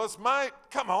through all this, mate.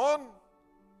 Come on.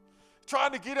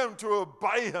 Trying to get him to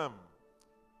obey him.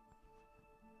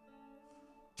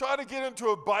 Trying to get him to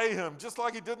obey him, just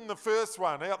like he did in the first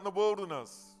one, out in the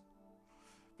wilderness.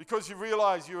 Because you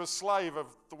realize you're a slave of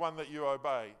the one that you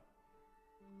obey.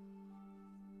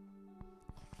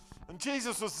 And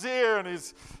Jesus was there, and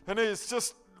he's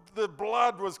just, the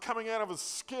blood was coming out of his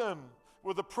skin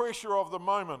with the pressure of the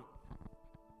moment.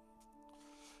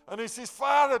 And he says,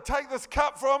 Father, take this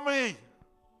cup from me.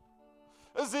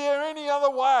 Is there any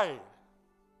other way?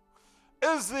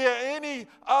 Is there any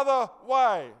other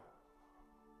way?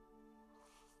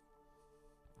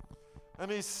 And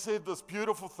he said this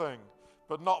beautiful thing,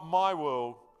 but not my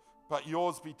will, but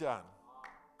yours be done.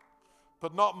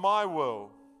 But not my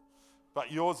will,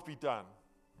 but yours be done.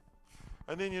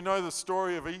 And then the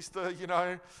story of Easter,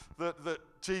 that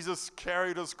Jesus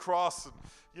carried his cross and,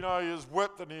 he was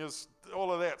whipped and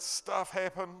all of that stuff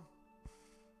happened.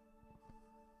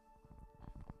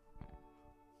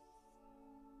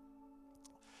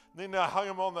 And then they hung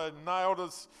him on, they nailed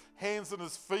his hands and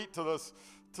his feet to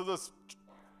this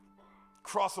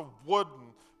cross of wood,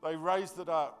 and they raised it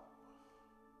up.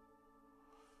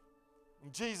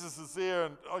 And Jesus is there,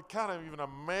 and I can't even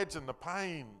imagine the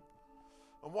pain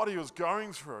and what he was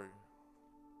going through.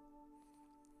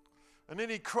 And then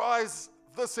he cries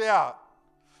this out,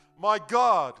 my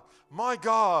God,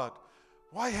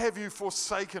 why have you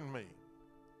forsaken me?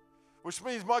 Which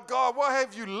means, my God, why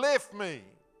have you left me?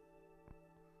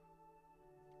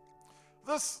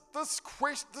 This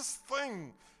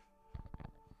thing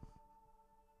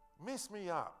messed me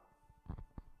up.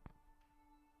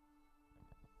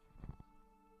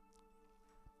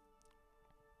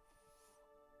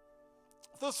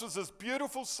 This was his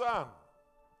beautiful son,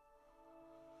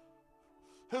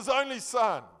 his only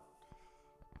son.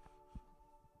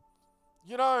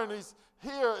 And he's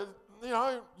here,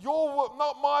 your will,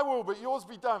 not my will, but yours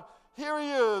be done. Here he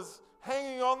is,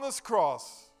 hanging on this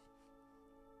cross.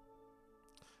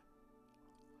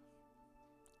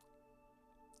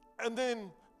 And then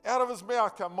out of his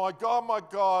mouth come, my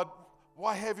God,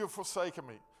 why have you forsaken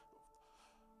me?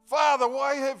 Father,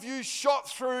 why have you shot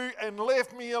through and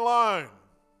left me alone?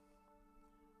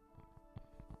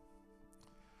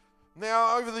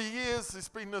 Now, over the years, there's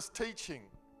been this teaching,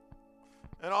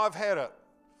 and I've had it,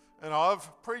 and I've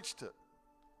preached it,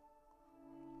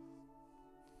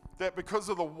 that because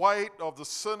of the weight of the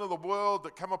sin of the world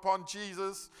that come upon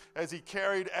Jesus as he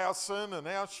carried our sin and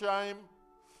our shame,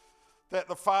 that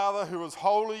the Father, who is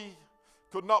holy,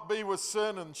 could not be with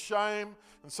sin and shame,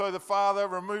 and so the Father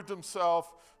removed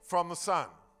himself from the Son.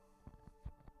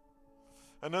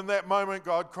 And in that moment,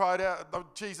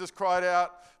 Jesus cried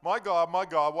out, my God,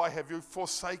 why have you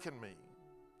forsaken me?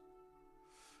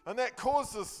 And that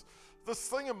caused this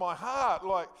thing in my heart,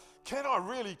 like, can I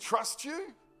really trust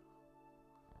you?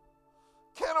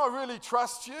 Can I really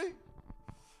trust you?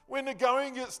 When the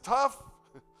going gets tough,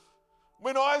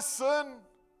 when I sin,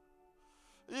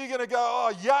 are you going to go,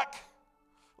 oh, yuck,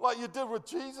 like you did with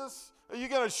Jesus? Are you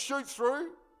going to shoot through?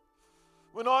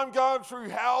 When I'm going through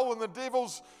hell and the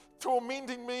devil's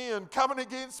tormenting me and coming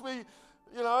against me,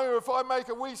 if I make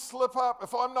a wee slip up,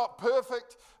 if I'm not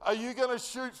perfect, are you going to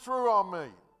shoot through on me?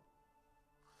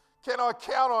 Can I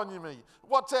count on you, me?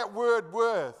 What's that word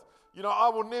worth? I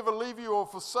will never leave you or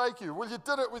forsake you. Well, you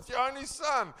did it with your only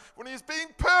son when he's being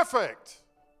perfect.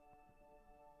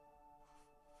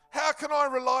 How can I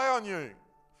rely on you?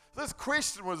 This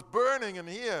question was burning in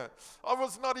here. I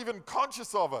was not even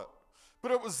conscious of it,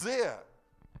 but it was there.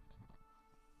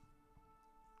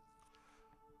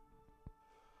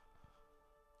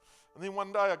 And then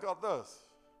one day I got this.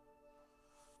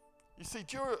 You see,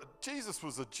 Jesus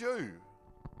was a Jew.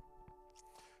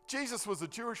 Jesus was a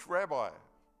Jewish rabbi.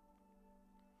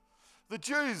 The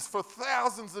Jews, for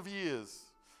thousands of years,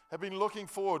 have been looking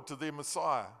forward to their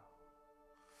Messiah.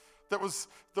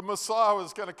 The Messiah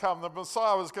was going to come. The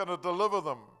Messiah was going to deliver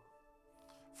them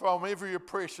from every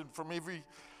oppression, from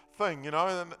everything,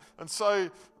 And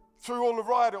so through all the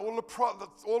writing, all the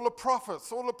prophets,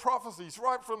 all the prophecies,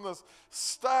 right from this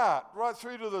start, right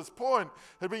through to this point,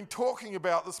 had been talking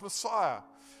about this Messiah.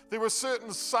 There were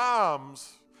certain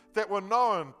psalms that were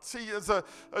known. See, as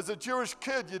a Jewish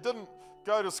kid, you didn't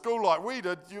go to school like we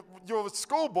did. Your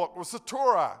school book was the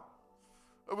Torah.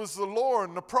 It was the law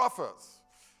and the prophets.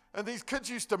 And these kids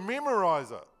used to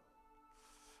memorize it.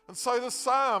 And so the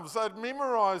Psalms, they'd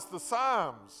memorize the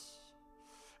Psalms.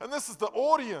 And this is the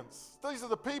audience. These are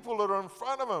the people that are in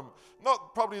front of him.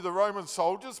 Not probably the Roman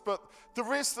soldiers, but the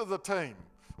rest of the team.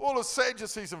 All the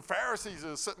Sadducees and Pharisees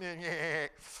are sitting there,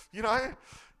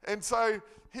 And so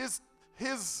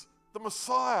here's the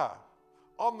Messiah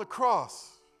on the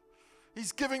cross.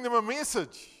 He's giving them a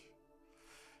message.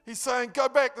 He's saying, go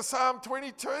back to Psalm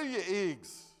 22, you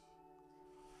eggs.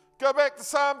 Go back to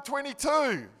Psalm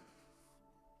 22.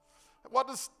 What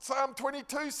does Psalm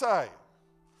 22 say?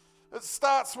 It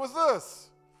starts with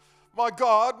this. My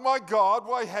God,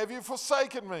 why have you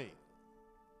forsaken me?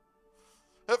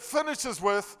 It finishes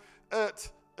with, it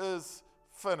is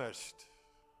finished.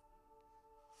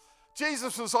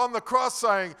 Jesus was on the cross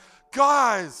saying,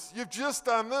 guys, you've just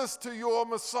done this to your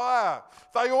Messiah.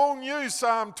 They all knew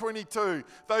Psalm 22.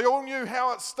 They all knew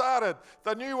how it started.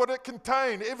 They knew what it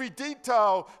contained, every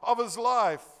detail of his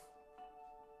life.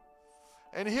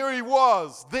 And here he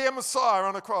was, their Messiah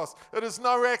on the cross. It is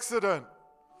no accident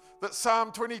that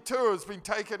Psalm 22 has been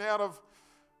taken out of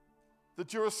the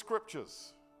Jewish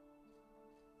scriptures.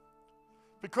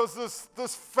 Because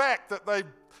this fact that they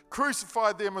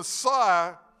crucified their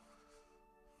Messiah,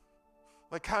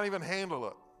 they can't even handle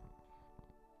it.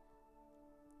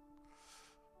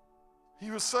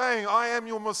 He was saying, I am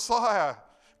your Messiah.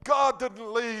 God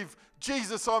didn't leave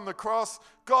Jesus on the cross.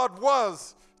 God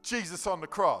was Jesus on the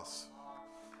cross.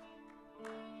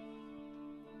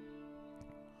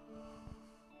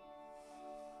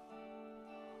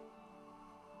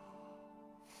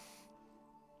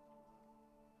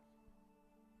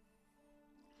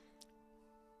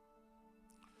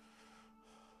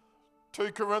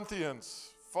 2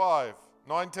 Corinthians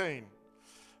 5:19.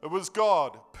 It was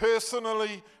God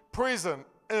personally present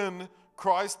in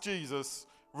Christ Jesus,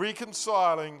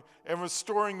 reconciling and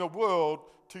restoring the world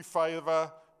to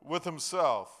favor with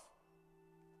himself.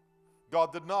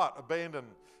 God did not abandon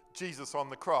Jesus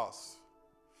on the cross.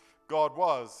 God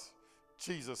was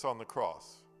Jesus on the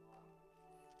cross.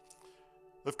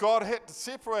 If God had to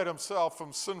separate himself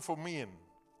from sinful men,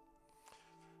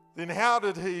 then how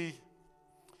did he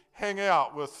hang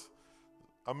out with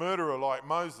a murderer like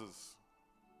Moses?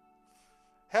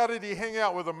 How did he hang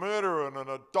out with a murderer and an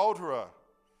adulterer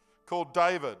called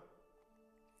David?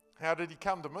 How did he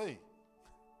come to me?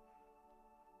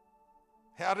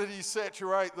 How did he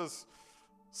saturate this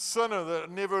sinner that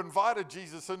never invited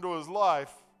Jesus into his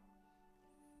life,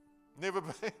 never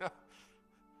been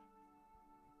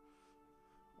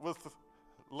with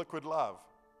liquid love?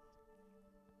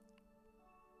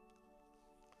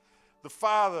 The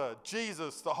Father,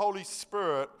 Jesus, the Holy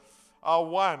Spirit are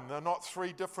one. They're not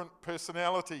three different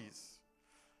personalities.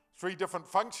 Three different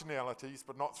functionalities,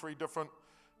 but not three different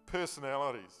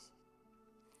personalities.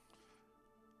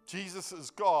 Jesus is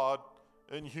God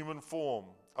in human form,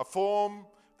 a form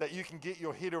that you can get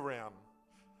your head around.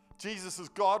 Jesus is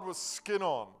God with skin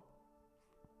on,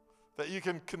 that you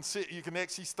can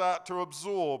actually start to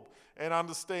absorb and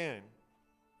understand.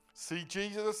 See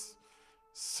Jesus,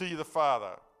 see the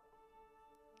Father.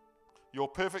 Your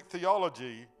perfect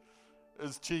theology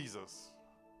is Jesus.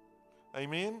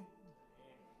 Amen?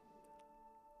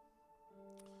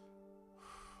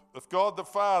 If God the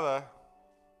Father,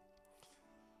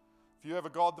 if you have a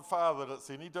God the Father that's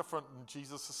any different than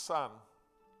Jesus the Son,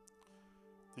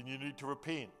 then you need to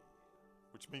repent,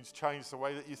 which means change the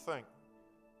way that you think.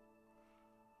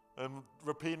 And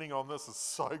repenting on this is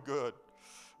so good.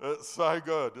 It's so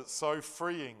good. It's so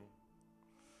freeing.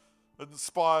 It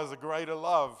inspires a greater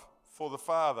love for the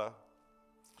Father.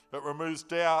 It removes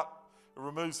doubt. It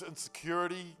removes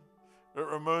insecurity. It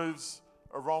removes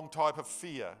a wrong type of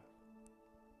fear.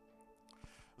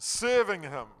 Serving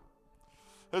him,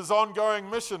 his ongoing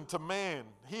mission to man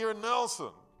here in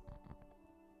Nelson,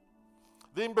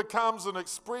 then becomes an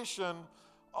expression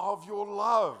of your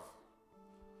love,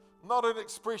 not an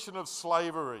expression of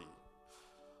slavery,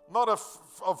 not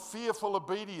of fearful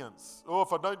obedience. Oh,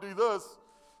 if I don't do this,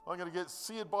 I'm going to get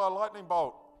seared by a lightning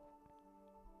bolt.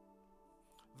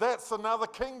 That's another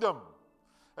kingdom.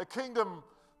 A kingdom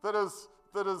that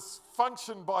is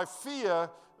functioned by fear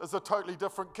is a totally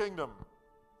different kingdom,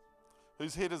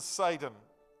 whose head is Satan.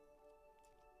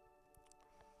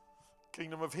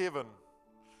 Kingdom of heaven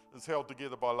is held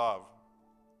together by love.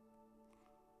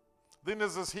 Then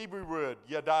there's this Hebrew word,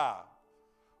 yada,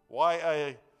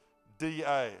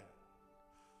 Y-A-D-A.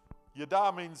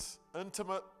 Yada means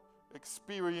intimate,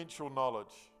 experiential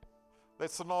knowledge.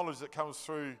 That's the knowledge that comes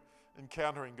through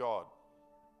encountering God.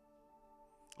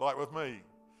 Like with me,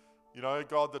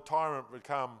 God the tyrant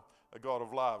become a God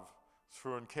of love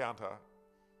through encounter.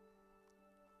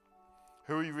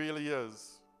 Who he really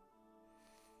is.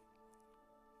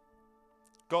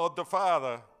 God the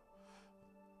Father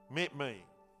met me.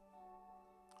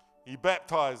 He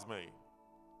baptized me,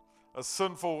 a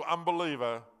sinful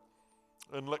unbeliever,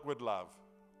 in liquid love.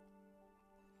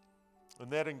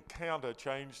 And that encounter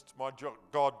changed my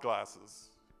God glasses.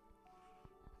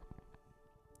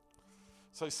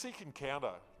 So seek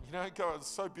encounter. God, it's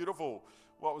so beautiful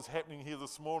what was happening here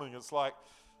this morning. It's like,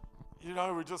 we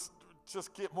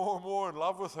just get more and more in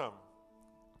love with him.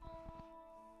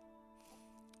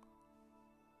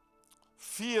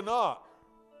 Fear not,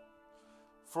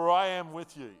 for I am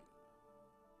with you.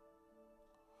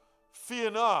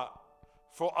 Fear not,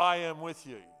 for I am with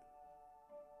you.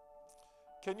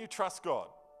 Can you trust God?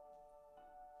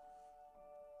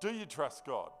 Do you trust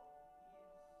God?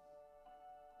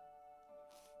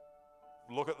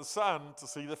 Look at the Son to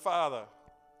see the Father.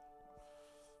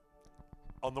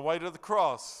 On the way to the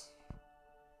cross,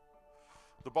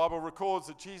 the Bible records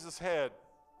that Jesus had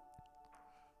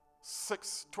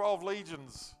 12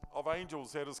 legions of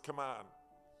angels at his command.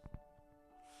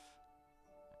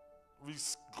 We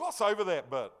gloss over that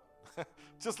bit.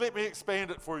 Just let me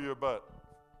expand it for you a bit.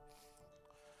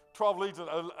 12 legions,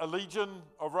 a legion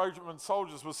of Roman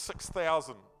soldiers was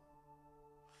 6,000.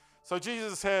 So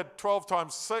Jesus had 12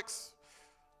 times 6.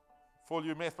 For all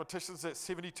you mathematicians, that's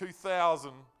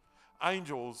 72,000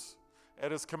 angels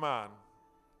at his command.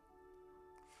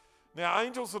 Now,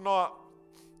 angels are not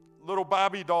little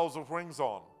Barbie dolls with wings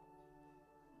on.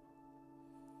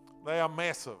 They are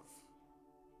massive.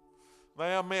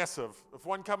 They are massive. If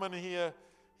one come in here,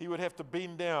 he would have to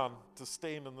bend down to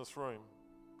stand in this room.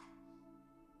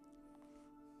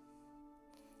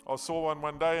 I saw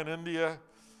one day in India.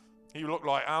 He looked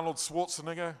like Arnold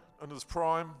Schwarzenegger in his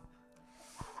prime.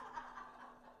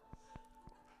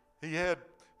 He had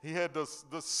this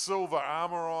silver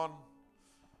armor on,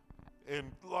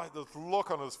 and like this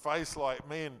look on his face, like,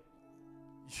 man,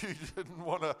 you didn't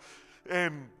want to.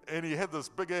 And he had this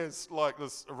big ass, like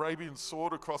this Arabian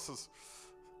sword across his.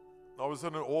 I was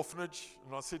in an orphanage,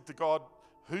 and I said to God,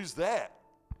 "Who's that?"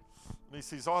 And he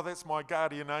says, "Oh, that's my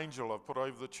guardian angel I've put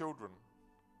over the children."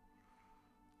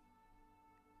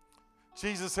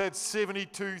 Jesus had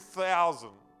 72,000.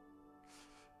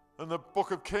 In the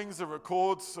book of Kings, it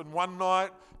records in one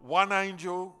night, one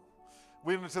angel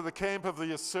went into the camp of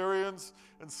the Assyrians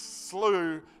and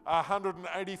slew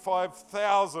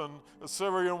 185,000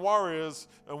 Assyrian warriors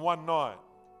in one night.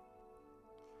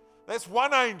 That's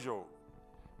one angel.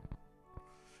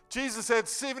 Jesus had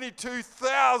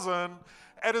 72,000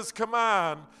 at his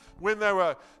command when they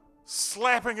were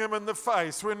slapping him in the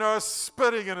face, when they were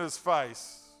spitting in his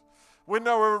face, when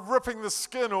they were ripping the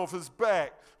skin off his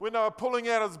back, when they were pulling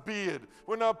out his beard,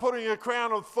 when they were putting a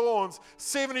crown of thorns.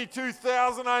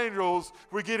 72,000 angels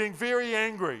were getting very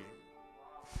angry.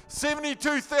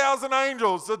 72,000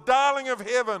 angels, the darling of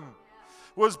heaven,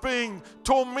 was being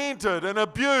tormented and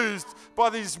abused by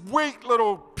these weak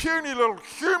little, puny little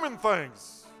human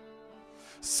things.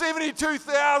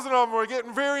 72,000 of them were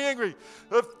getting very angry.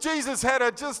 If Jesus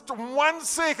had just 1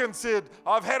 second said,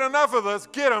 "I've had enough of this,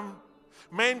 get him,"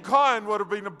 mankind would have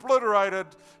been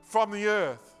obliterated from the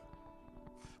earth.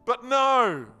 But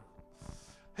no,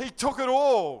 he took it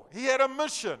all. He had a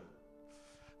mission.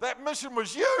 That mission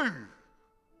was you.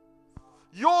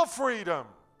 Your freedom,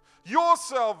 your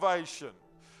salvation,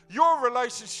 your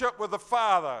relationship with the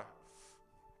Father.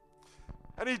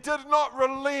 And he did not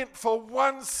relent for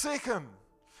 1 second.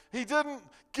 He didn't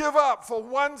give up for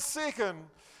 1 second.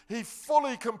 He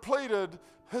fully completed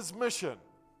his mission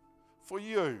for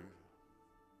you.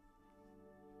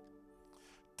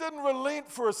 Didn't relent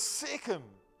for a second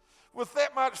with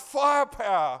that much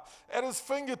firepower at his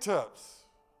fingertips.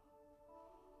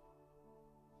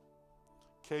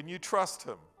 Can you trust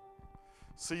him?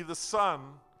 See the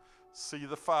Son, see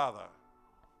the Father.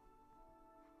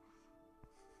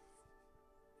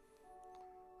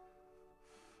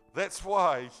 That's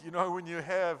why, when you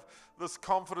have this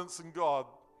confidence in God,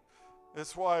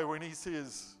 that's why when he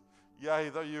says, "Yea,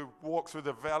 though you walk through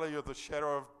the valley of the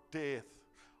shadow of death,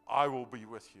 I will be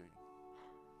with you."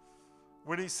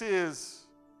 When he says,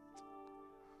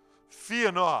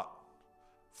 "Fear not,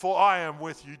 for I am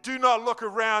with you. Do not look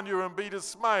around you and be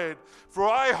dismayed, for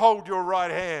I hold your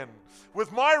right hand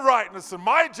with my rightness and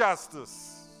my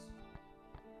justice."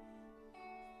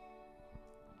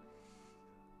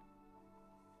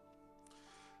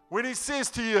 When he says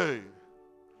to you,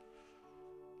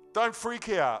 "Don't freak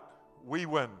out, we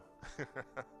win."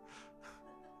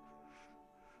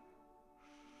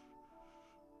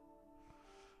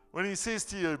 When he says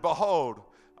to you, "Behold,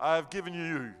 I have given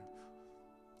you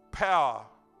power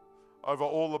over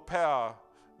all the power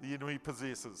the enemy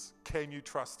possesses," can you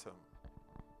trust him?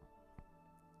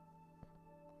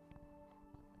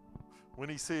 When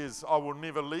he says, "I will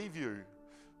never leave you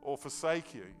or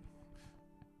forsake you,"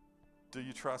 do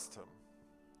you trust him?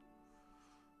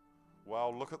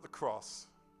 Well, look at the cross.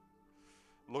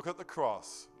 Look at the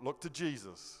cross. Look to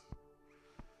Jesus.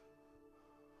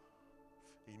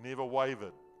 He never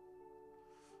wavered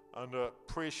under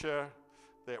pressure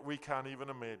that we can't even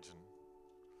imagine.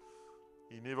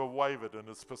 He never wavered in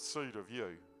his pursuit of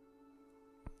you.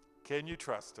 Can you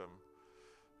trust him?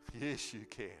 Yes, you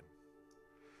can.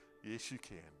 Yes, you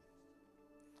can.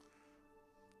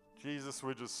 Jesus,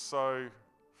 we're just so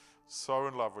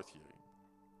in love with you.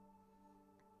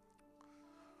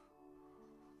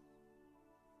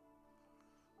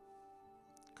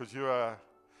 Because you are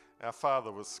our Father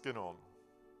with skin on,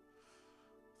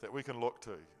 that we can look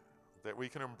to, that we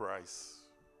can embrace,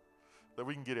 that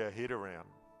we can get our head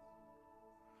around.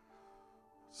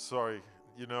 Sorry,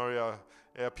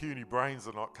 our puny brains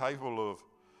are not capable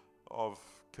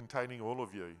of containing all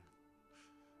of you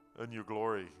in your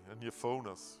glory, in your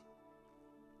fullness.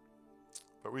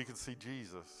 But we can see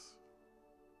Jesus,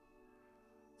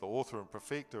 the author and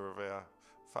perfecter of our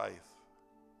faith.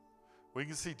 We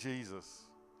can see Jesus,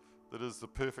 that is the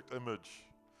perfect image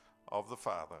of the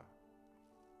Father.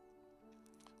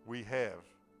 We have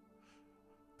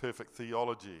perfect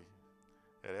theology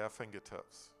at our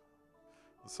fingertips.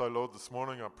 And so, Lord, this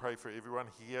morning I pray for everyone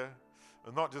here,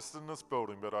 and not just in this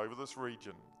building, but over this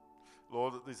region.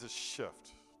 Lord, that there's a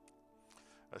shift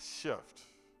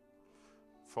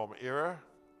from error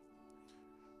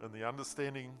in the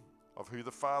understanding of who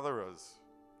the Father is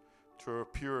to a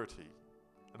purity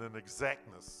and in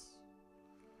exactness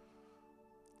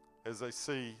as they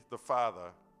see the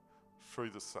Father through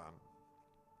the Son.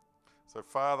 So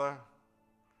Father,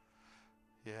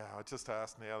 I just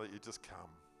ask now that you just come.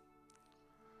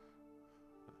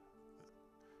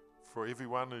 For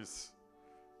everyone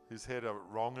who's had a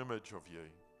wrong image of you,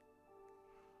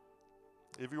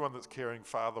 everyone that's carrying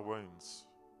father wounds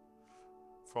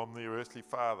from their earthly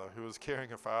father, who is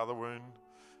carrying a father wound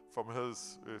from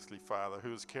his earthly father,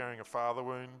 who is carrying a father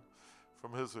wound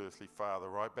from his earthly father,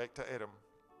 right back to Adam.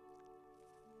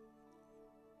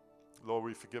 Lord,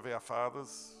 we forgive our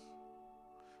fathers,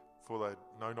 for they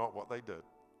know not what they did.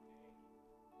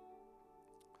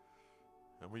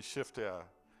 And we shift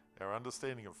our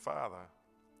understanding of Father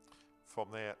from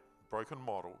that broken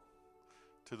model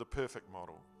to the perfect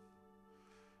model,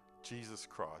 Jesus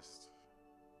Christ,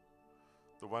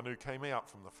 the one who came out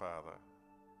from the Father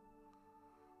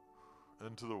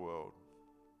into the world.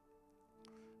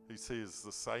 He says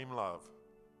the same love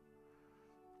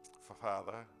for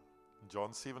Father in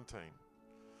John 17,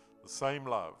 the same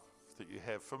love that you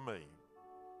have for me,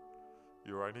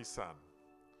 your only Son,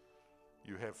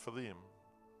 you have for them.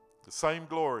 The same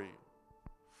glory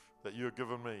that you have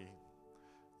given me,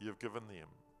 you have given them.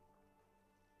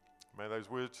 May those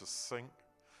words just sink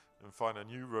and find a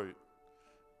new root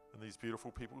in these beautiful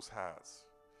people's hearts.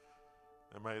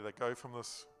 And may they go from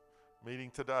this meeting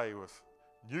today with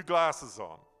new glasses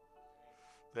on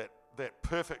that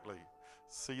perfectly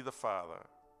see the Father.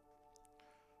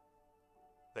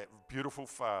 That beautiful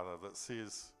Father that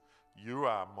says, you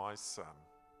are my Son,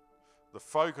 the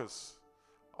focus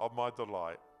of my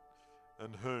delight,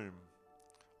 in whom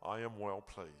I am well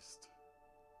pleased.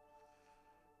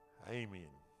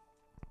 Amen.